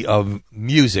medley of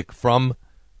music from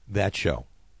that show.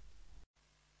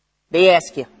 They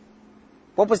ask you,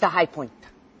 what was the high point?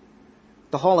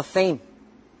 The Hall of Fame.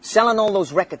 Selling all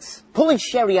those records. Pulling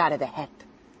Sherry out of the hat.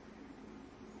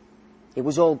 It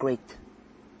was all great.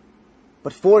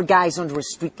 But 4 guys under a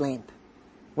street lamp.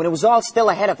 When it was all still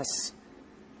ahead of us.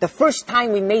 The first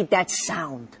time we made that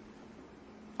sound.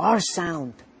 Our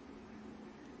sound.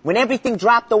 When everything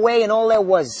dropped away and all there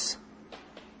was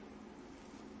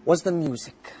the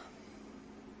music.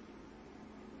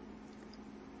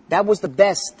 That was the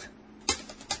best.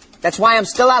 That's why I'm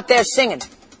still out there singing.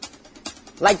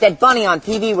 Like that bunny on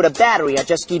TV with a battery, I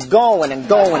just keep going and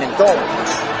going and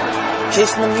going.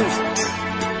 Chasing the music.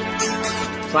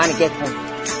 Trying to get home.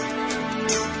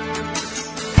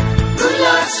 Who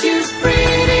loves you,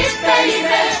 pretty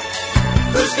baby?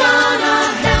 Who's gonna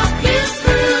help you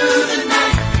through the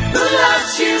night? Who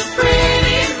loves you,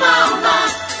 pretty mama?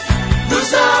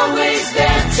 Who's always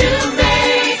there to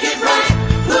make it right?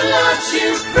 Who loves you,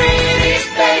 pretty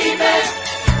baby?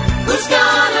 Who's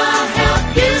gonna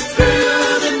help you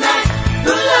through the night?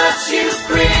 Who loves you,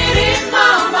 pretty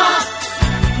mama?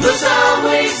 Who's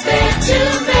always there to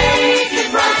make it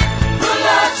right? Who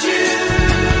loves you?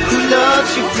 Who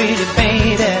loves you, pretty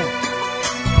baby?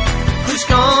 Who's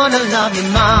gonna love you,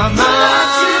 mama?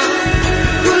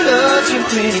 Who loves you,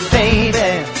 pretty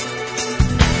baby?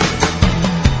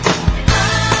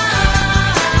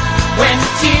 When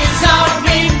tears are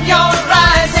in your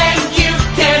eyes and you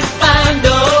can't find a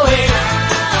way,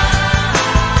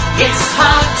 it's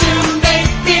hard to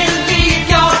make believe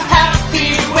you're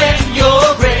happy when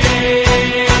you're brave.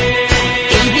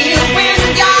 Even when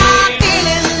you're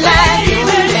feeling like you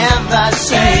will never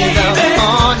see the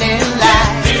morning light,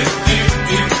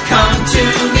 Come to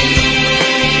me,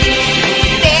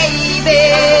 baby,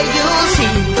 you'll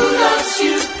see. who loves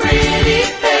you, pretty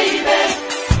baby?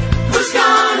 Who's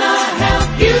gonna help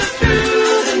you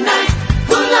through the night?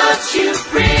 Who loves you,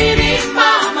 pretty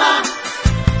mama?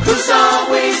 Who's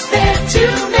always there to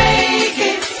make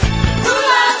it? Who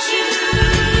loves you?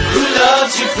 Who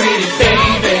loves you, pretty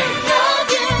baby?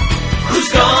 Who's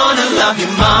gonna love you,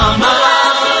 mama?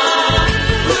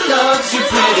 Who loves you,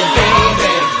 pretty baby?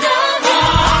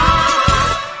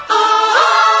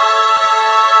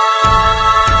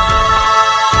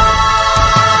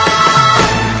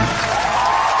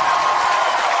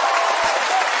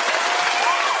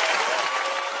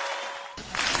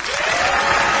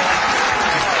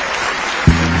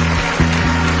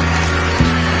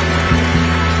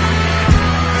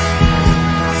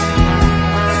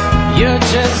 You're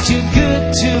just too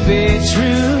good to be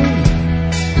true.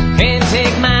 Can't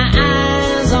take my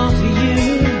eyes off of you.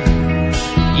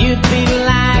 You'd be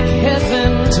like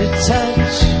heaven to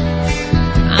touch.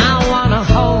 I wanna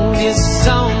hold you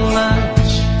so much.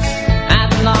 At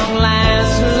long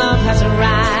last, love has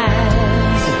arrived,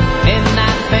 and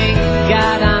I thank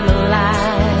God I'm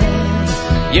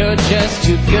alive. You're just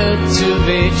too good to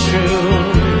be true.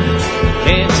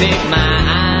 Can't take my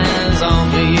eyes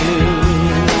off of you.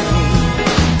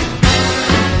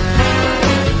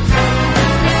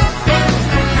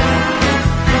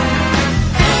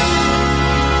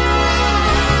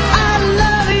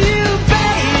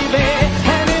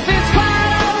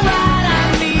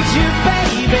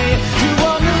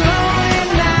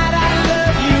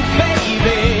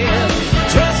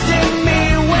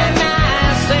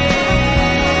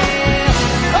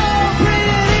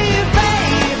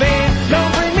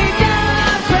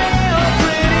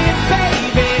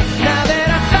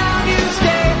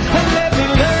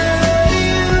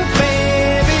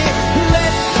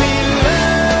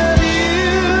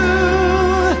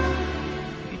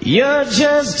 You're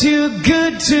just too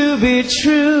good to be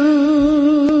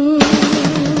true.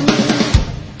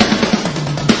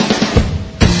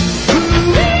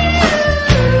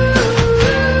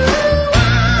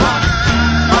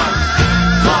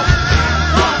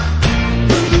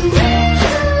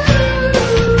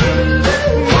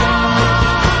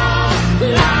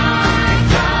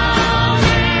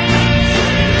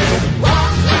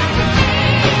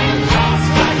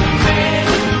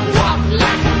 Walk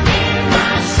like a man,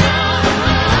 my son.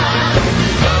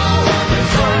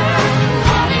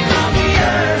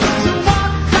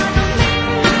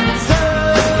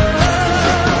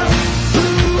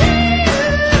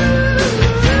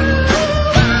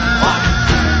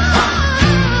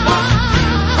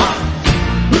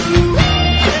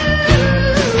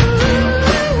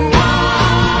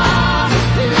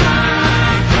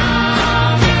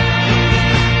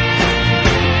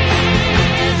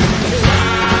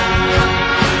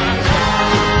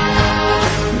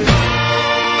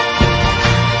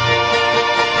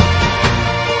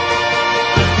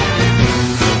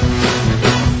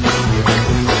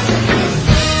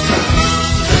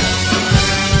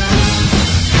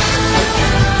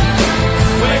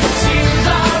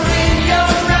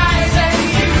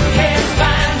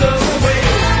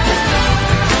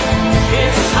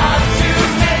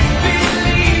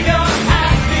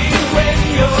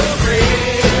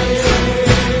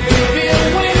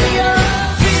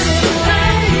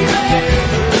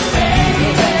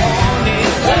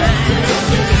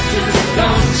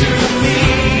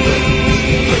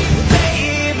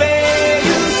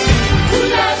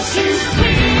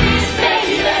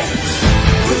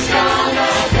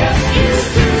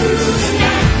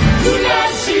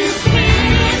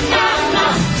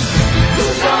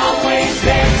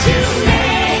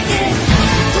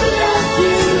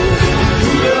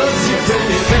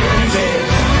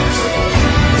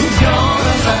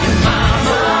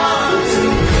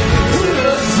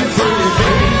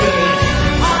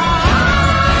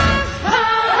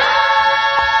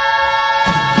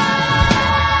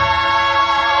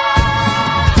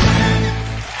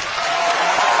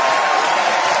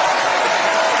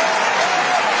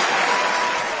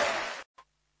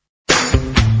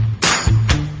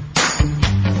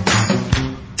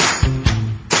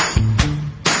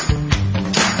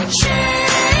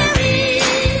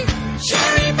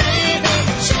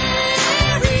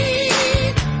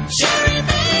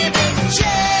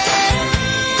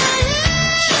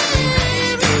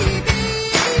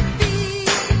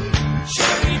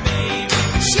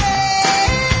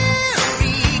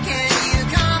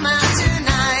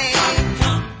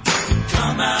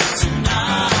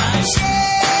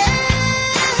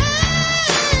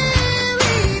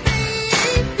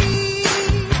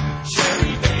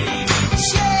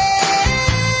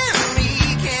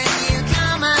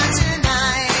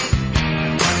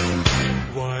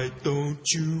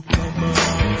 you come on?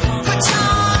 Put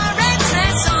your red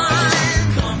dress on.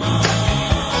 Come on.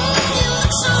 You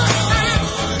look so fine.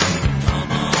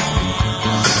 Come on.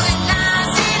 Do it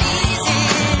nice and easy.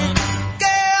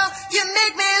 Girl, you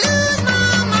make me lose my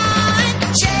mind.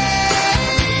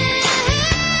 Sherry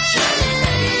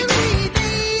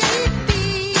baby.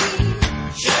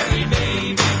 Sherry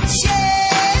baby.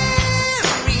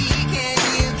 Sherry, can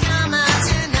you come out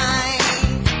tonight?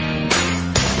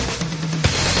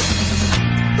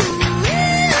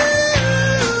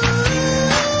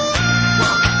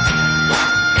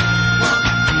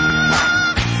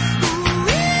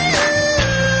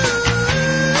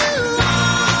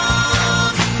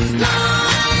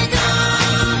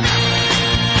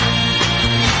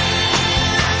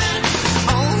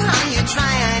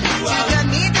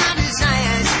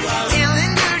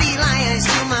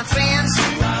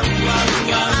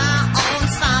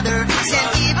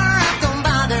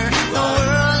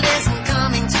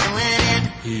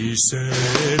 He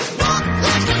said, walk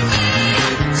like a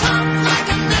man, talk like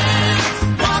a man,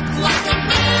 walk like a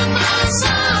man, my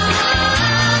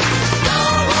son. No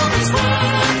woman's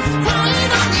world,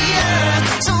 crawling on the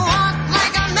earth, so walk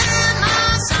like a man, my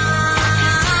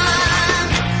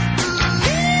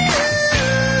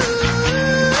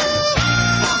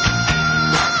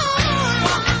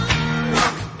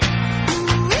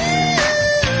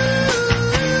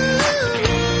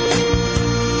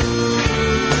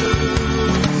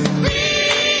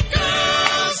Big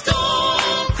girls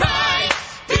don't cry.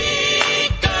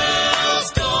 Big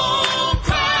girls don't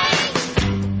cry.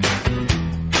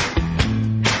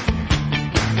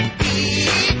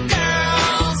 Big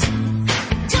girls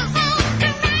don't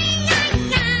cry.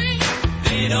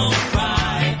 They don't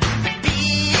cry.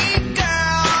 Big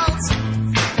girls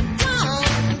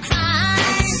don't cry.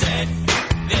 Said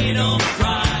they don't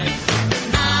cry.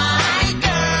 My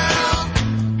girl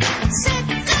said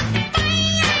goodbye.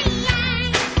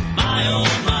 My oh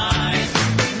my.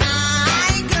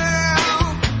 My girl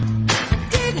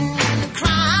didn't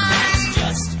cry.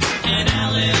 Just an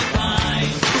alibi.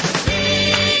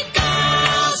 Big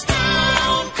girls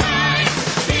don't cry.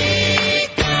 Big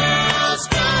girls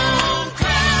don't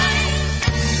cry.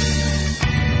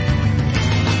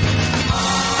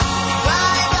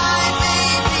 Bye bye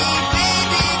baby,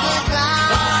 baby goodbye.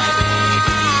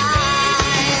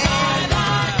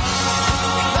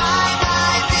 Bye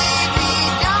bye baby,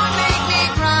 don't make me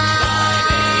cry.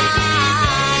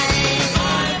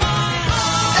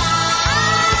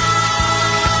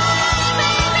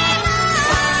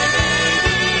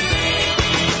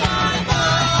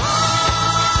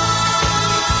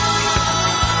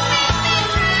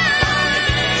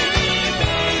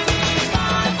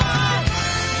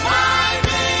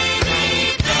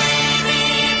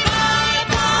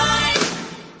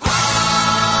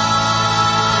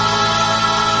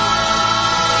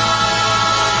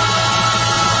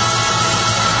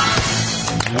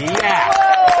 Yeah.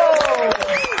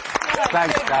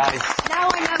 Thanks, guys. Now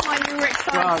I know why you were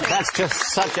excited. Well, that's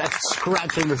just such a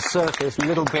scratching the surface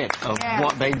little bit of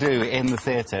what they do in the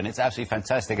theatre, and it's absolutely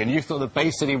fantastic. And you thought the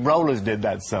Bay City Rollers did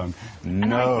that song? No.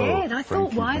 And I did. I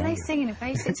thought, why are they singing a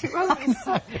Bay City Rollers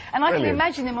song? And I can Brilliant.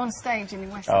 imagine them on stage in the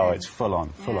West Oh, End. it's full on,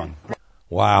 full on.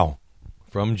 Wow.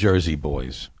 From Jersey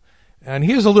Boys. And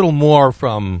here's a little more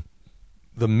from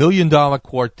the $1 Million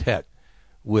Quartet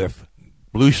with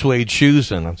Blue Suede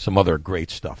Shoes and some other great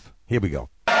stuff. Here we go.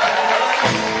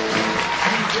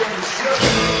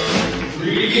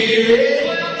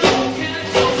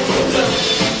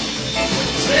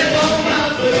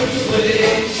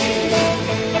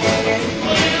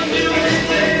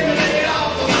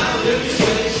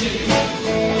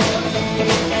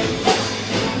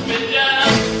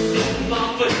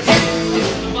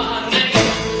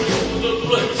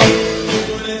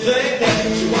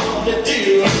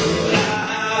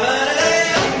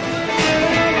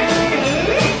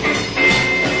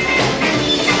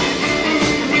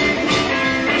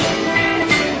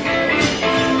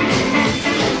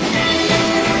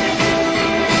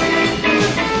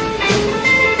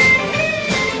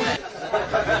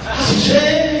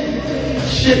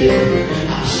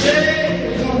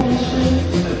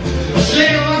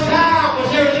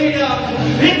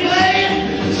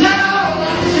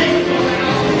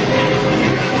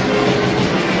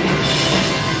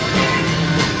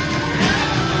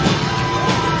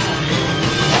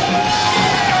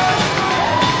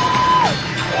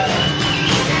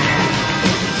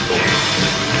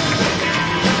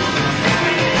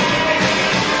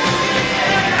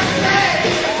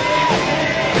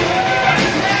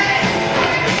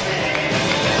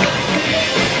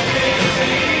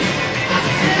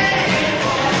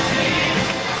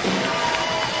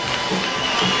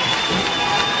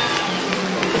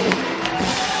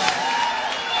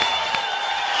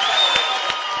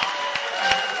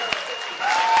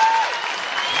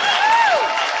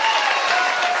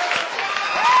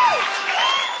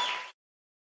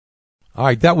 All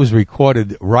right, that was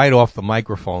recorded right off the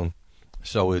microphone,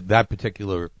 so that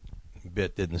particular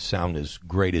bit didn't sound as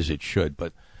great as it should.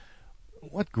 But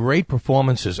what great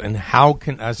performances, and how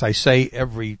can, as I say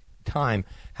every time,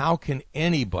 how can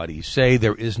anybody say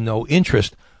there is no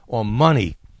interest or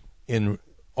money in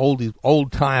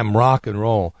old-time rock and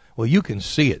roll? Well, you can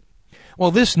see it.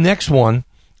 Well, this next one,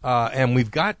 and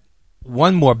we've got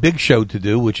one more big show to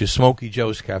do, which is Smokey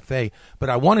Joes Cafe,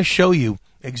 but I want to show you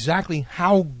exactly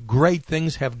how great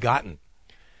things have gotten.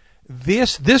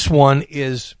 This one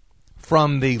is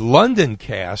from the London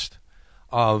cast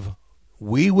of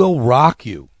We Will Rock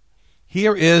You.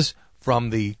 Here is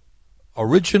from the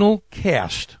original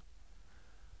cast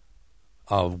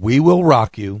of We Will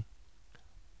Rock You,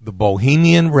 the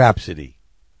Bohemian Rhapsody.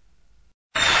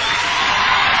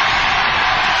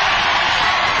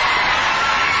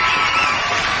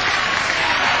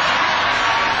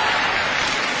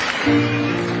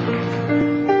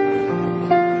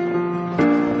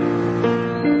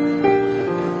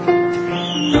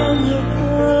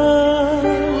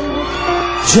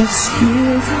 Just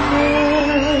here's a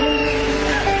man,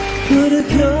 put a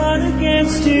gun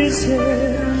against his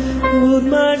head, hold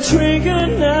my trigger,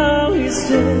 now he's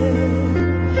dead.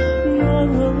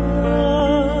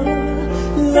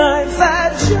 Life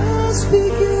had just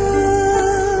begun,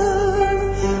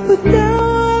 but now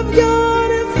I've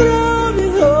gone and thrown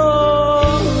it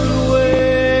all away.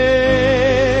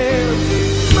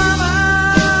 Mama,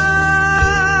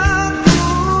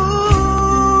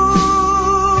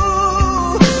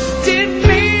 didn't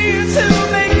mean to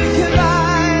make it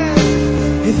collide.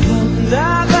 If I'm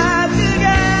not back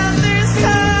again this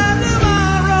time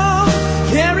tomorrow,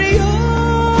 carry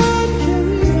on,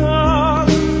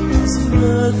 'cause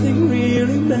nothing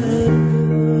really matters.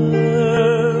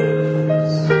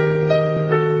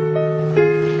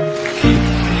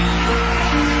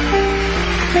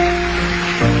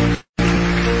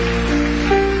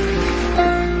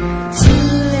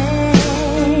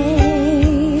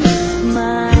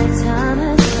 My time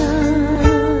has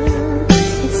come.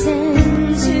 It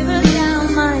sends shiver down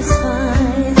my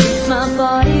spine. My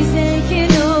body's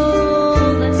aching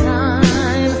all the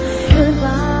time.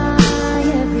 Goodbye,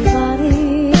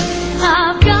 everybody.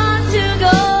 I've got to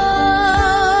go.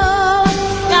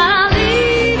 I'll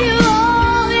leave you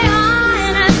all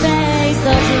behind and face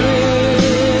the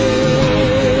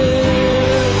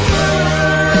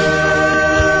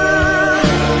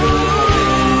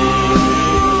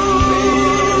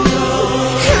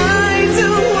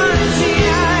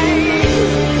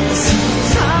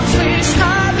Sometimes wish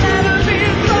I'd never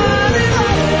been running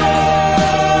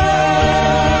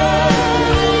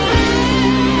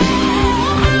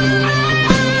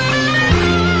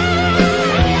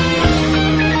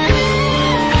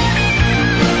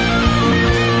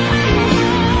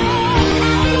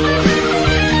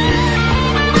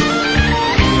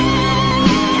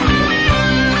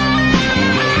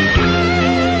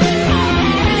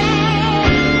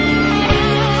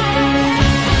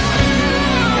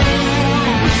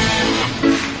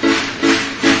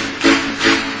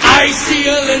I see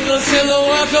a little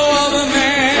silhouette of a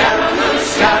man. Scaramouche,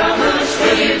 Scaramouche,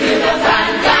 will you do the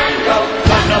fandango?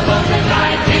 Thunderbolt and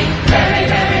lightning, very,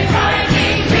 very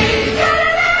frightening me.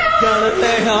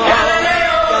 Galileo,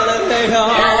 Galileo, Galileo,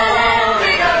 Galileo,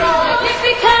 Figaro,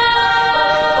 Magnifico.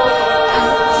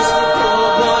 just a poor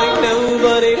boy,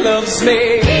 nobody loves me.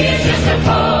 He's just a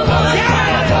poor boy,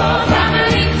 quite a poor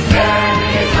family.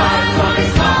 Sparing his heart for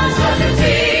his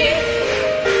monstrosity.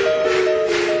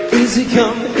 Easy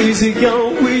come, easy go,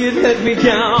 will you let me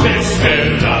down?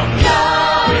 Bismillah, no,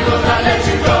 we will not let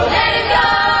you go. Let it go.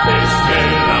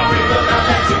 Bismillah, we will not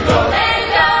let you go. Let it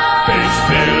go.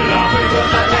 Bismillah, we will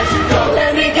not let you go.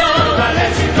 Let me go. We will not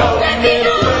let you go. Let me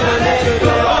go. We will not let you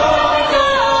go. No,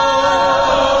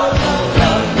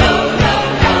 no, no, no,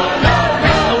 no,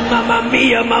 no. Oh, mamma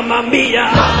mia, mamma mia.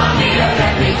 Mamma mia,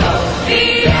 let me go.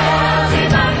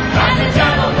 Beelzebub has the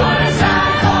devil put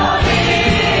aside for me,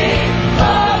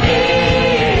 for me,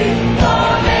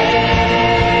 for me.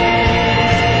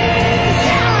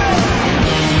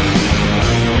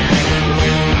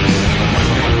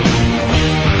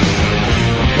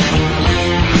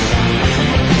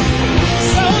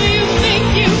 So you think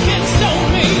you can stone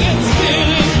me and spit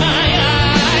in my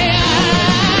eye?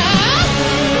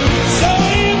 So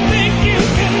you think you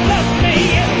can love me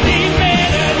and be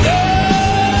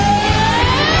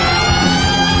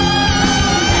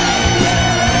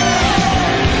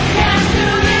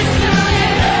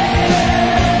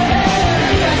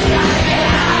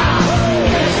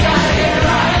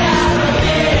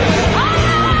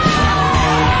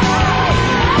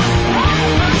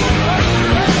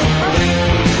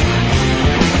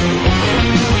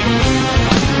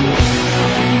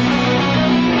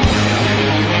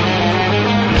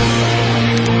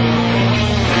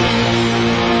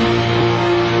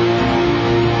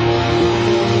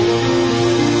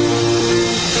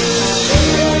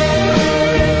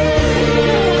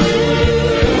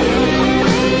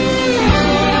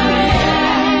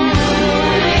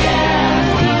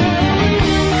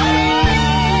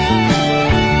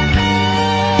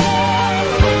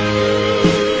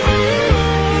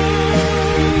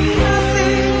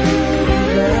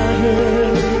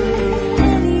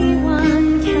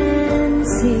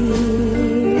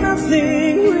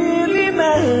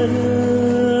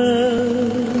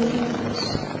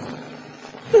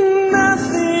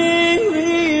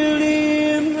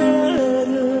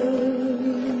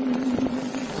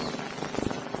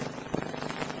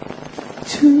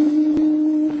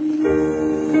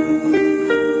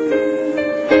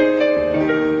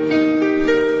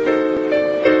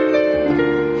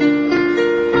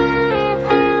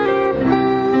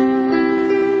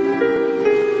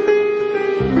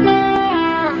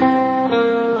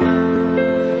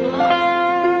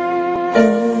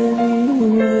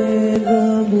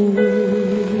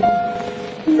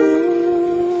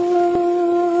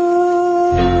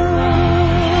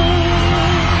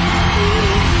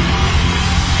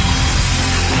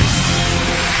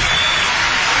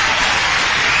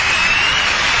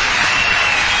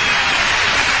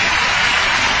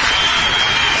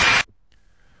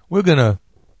We're going to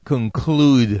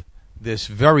conclude this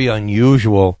very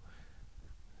unusual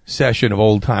session of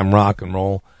old-time rock and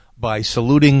roll by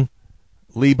saluting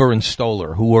Lieber and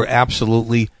Stoller, who were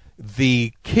absolutely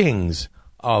the kings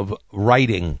of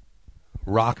writing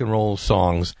rock and roll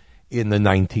songs in the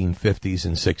 1950s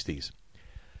and 60s.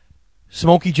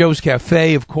 Smokey Joes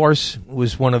Cafe, of course,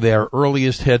 was one of their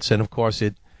earliest hits, and of course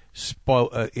it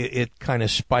kind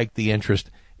of spiked the interest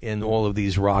in all of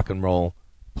these rock and roll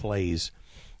plays.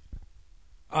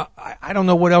 I don't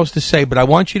know what else to say, but I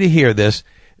want you to hear this.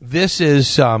 This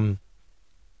is the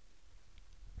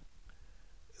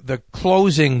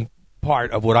closing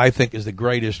part of what I think is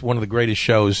one of the greatest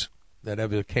shows that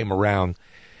ever came around.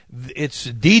 It's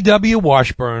D.W.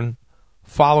 Washburn,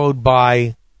 followed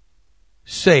by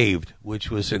Saved,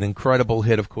 which was an incredible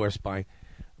hit, of course, by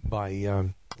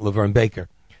Laverne Baker.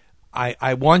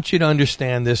 I want you to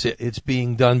understand this. It's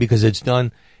being done because it's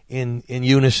done in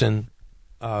unison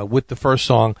with the first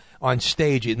song. On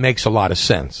stage, it makes a lot of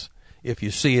sense. If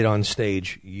you see it on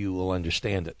stage, you will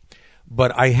understand it.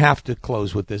 But I have to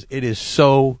close with this. It is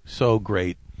so, so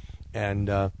great,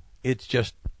 and it's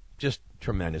just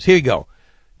tremendous. Here you go.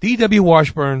 D.W.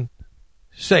 Washburn,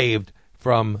 Saved,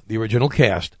 from the original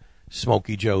cast,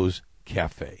 Smokey Joes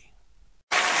Cafe.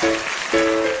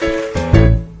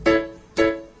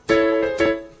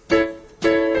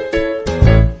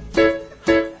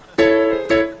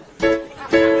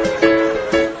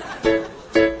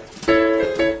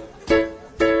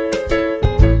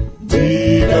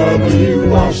 D.W.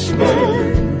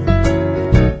 Washburn,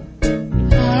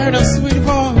 heard a sweet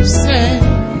voice say,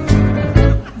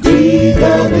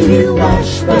 D.W.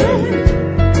 Washburn,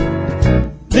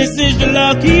 this is the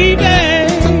lucky day.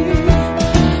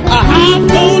 A hot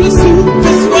bowl of soup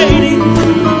is waiting.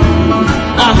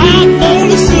 A hot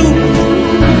bowl of soup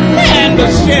and a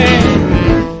share.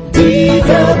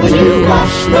 D.W.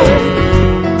 Washburn,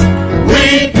 we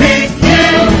pick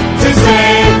you to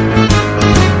save.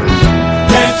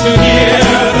 Can't you hear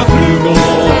the bugle?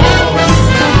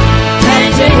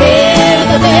 Can't you hear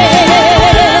the bell?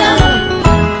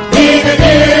 Even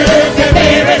if your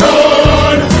baby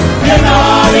born, you're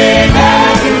not in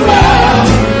very well.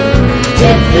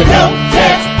 If you don't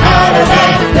get out of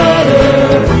that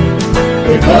gutter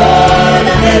before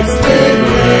the next big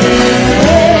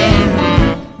rain,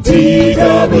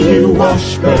 D.W.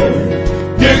 Washburn,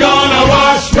 you're gonna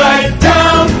wash right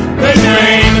down the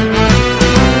drain.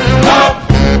 Up,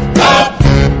 up,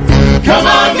 come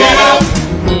on, get up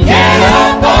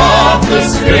off the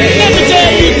screen. Let me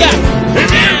tell you something. If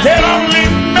you can only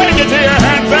make it to your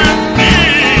hands and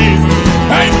knees,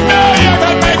 I know you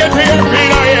can make it to your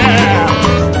feet, oh yeah.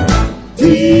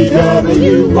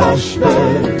 D.W.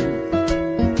 Washburn,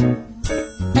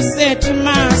 I said to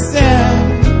myself,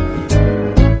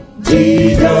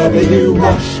 D.W.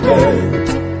 Washburn,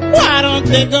 why don't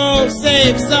they go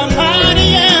save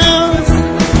somebody else?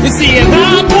 You see, if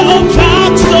I don't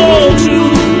talk so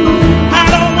true, I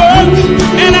don't work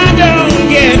and I don't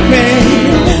get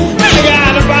paid. I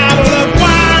got a bottle of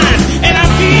wine and I'm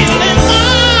feeling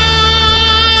fine,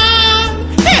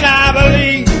 and I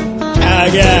believe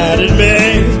I got it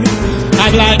made.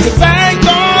 I'd like to thank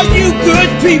all you good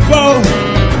people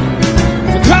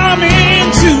for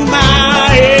coming to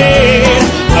my aid.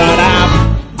 But I'm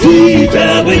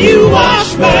D.W.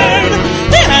 Washburn,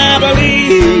 and I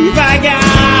believe I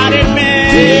got it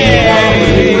made.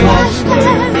 D.W.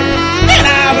 Washburn, And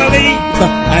I believe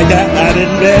I got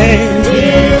it made.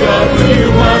 D.W.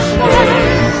 Washburn,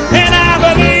 And I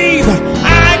believe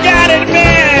I got it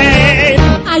made.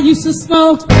 I used to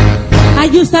smoke, I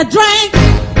used to drink,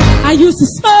 I used to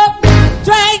smoke,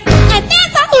 drink, and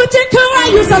dance on Hoochie Coo. I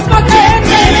used to smoke, smoke,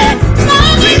 dance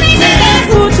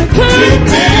Hoochie Coo.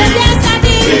 Yes, I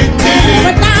did.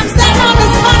 But now I'm standing on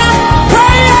this corner,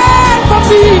 praying for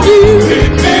me.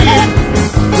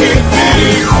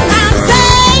 I'm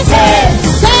saved.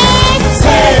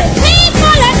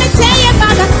 People, let me tell you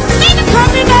about the thing that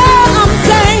come me now. I'm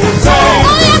saved.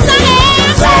 Oh, yes, I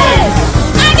am.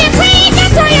 I can preach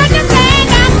until you can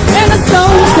stand up. And the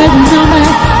soul said, you know me.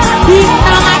 Beating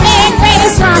on my big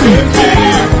greatest from me.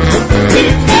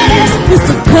 It's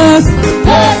the curse.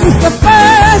 It's the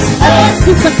first.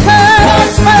 It's the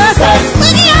curse first.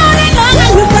 Boogie all night long. I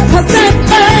used to cuss it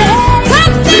first.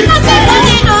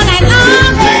 Boogie all night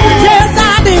long. Yes,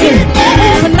 I did.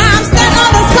 But now I'm standing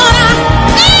on this corner.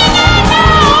 And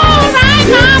I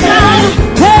know right now.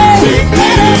 Hey,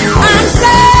 I'm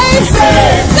saved.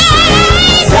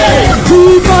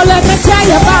 People, let me tell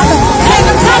you about the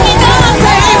kingdom coming on,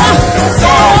 baby.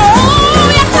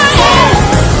 Oh, yes, I am.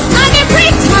 I can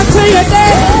preach until you're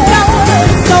dead.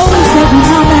 So said, you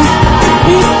know me.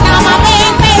 Beat down my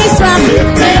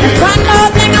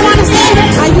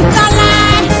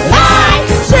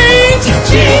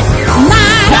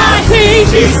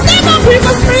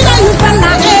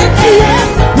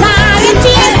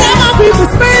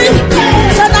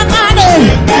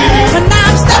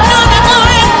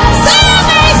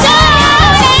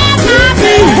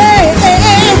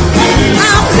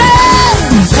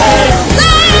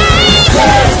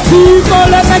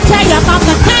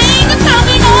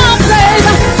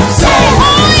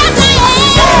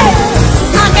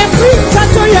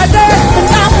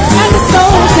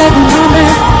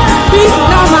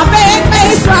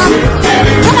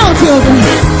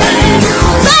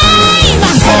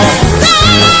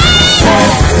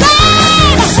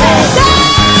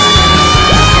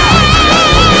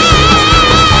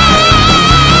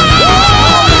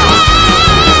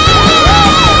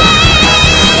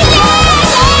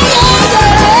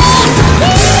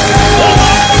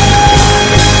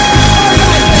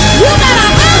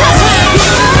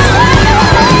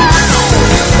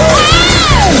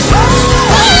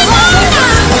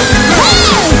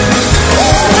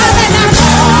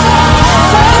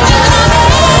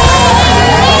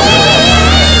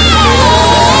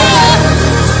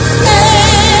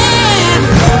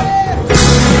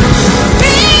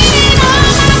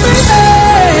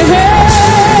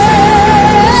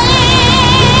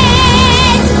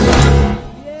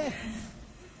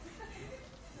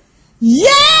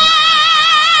Yeah!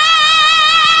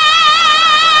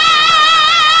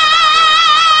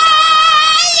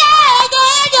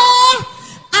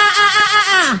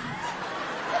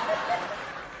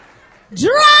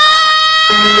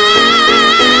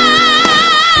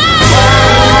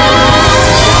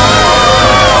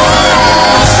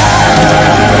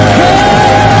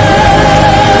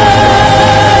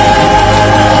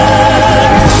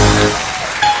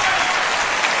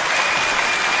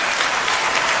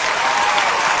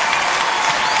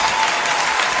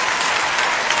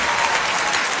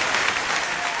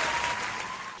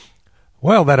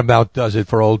 Well, that about does it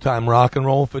for Old Time Rock and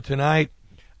Roll for tonight.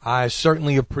 I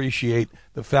certainly appreciate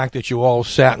the fact that you all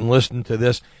sat and listened to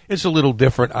this. It's a little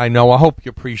different, I know. I hope you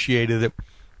appreciated it.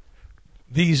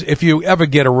 These, if you ever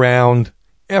get around,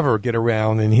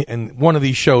 and one of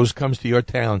these shows comes to your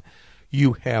town,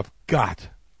 you have got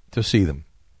to see them.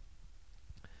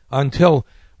 Until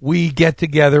we get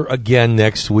together again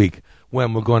next week,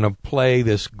 when we're going to play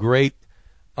this great,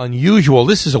 unusual,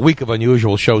 this is a week of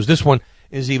unusual shows. This one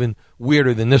is even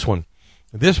weirder than this one.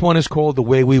 This one is called The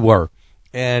Way We Were.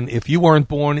 And if you weren't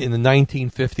born in the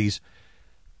 1950s,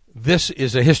 this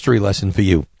is a history lesson for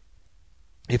you.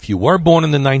 If you were born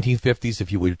in the 1950s,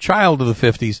 if you were a child of the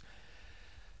 50s,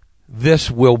 this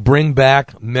will bring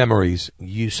back memories.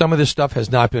 Some of this stuff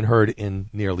has not been heard in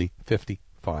nearly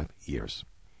 55 years.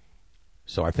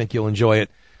 So I think you'll enjoy it.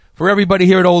 For everybody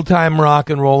here at Old Time Rock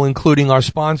and Roll, including our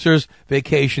sponsors,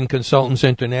 Vacation Consultants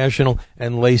International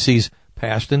and Lacey's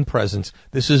Past and Present,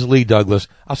 this is Lee Douglas.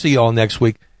 I'll see you all next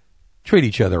week. Treat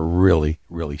each other really,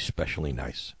 really specially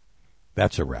nice.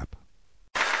 That's a wrap.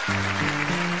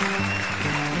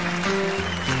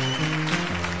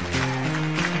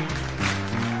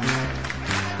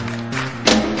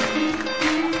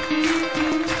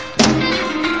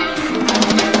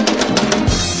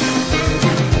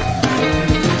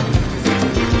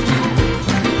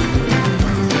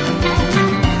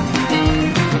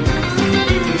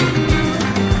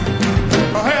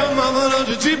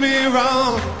 Treat me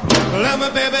wrong, love me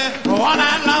baby all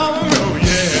night long. Oh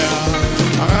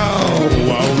yeah,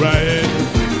 oh alright,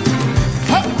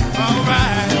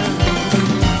 alright.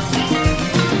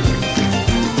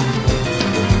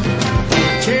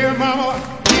 Tell your mama,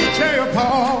 tell your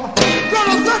pa,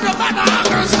 gonna think about the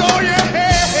hunger, so yeah.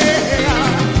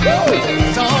 Woo.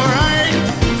 It's alright,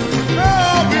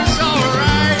 oh it's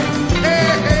alright,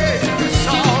 hey, it's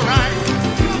alright.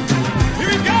 Here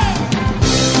we go.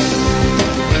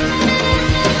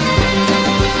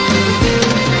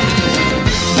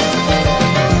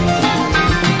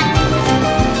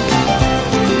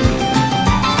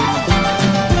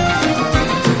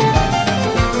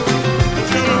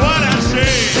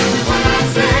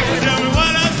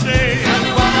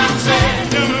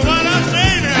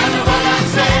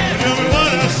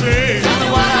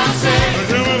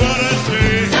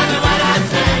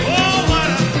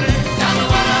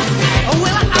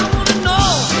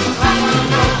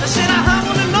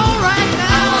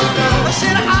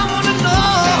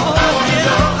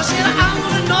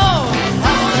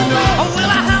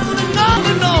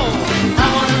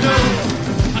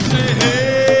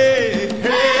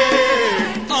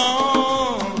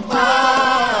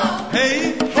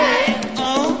 Hey,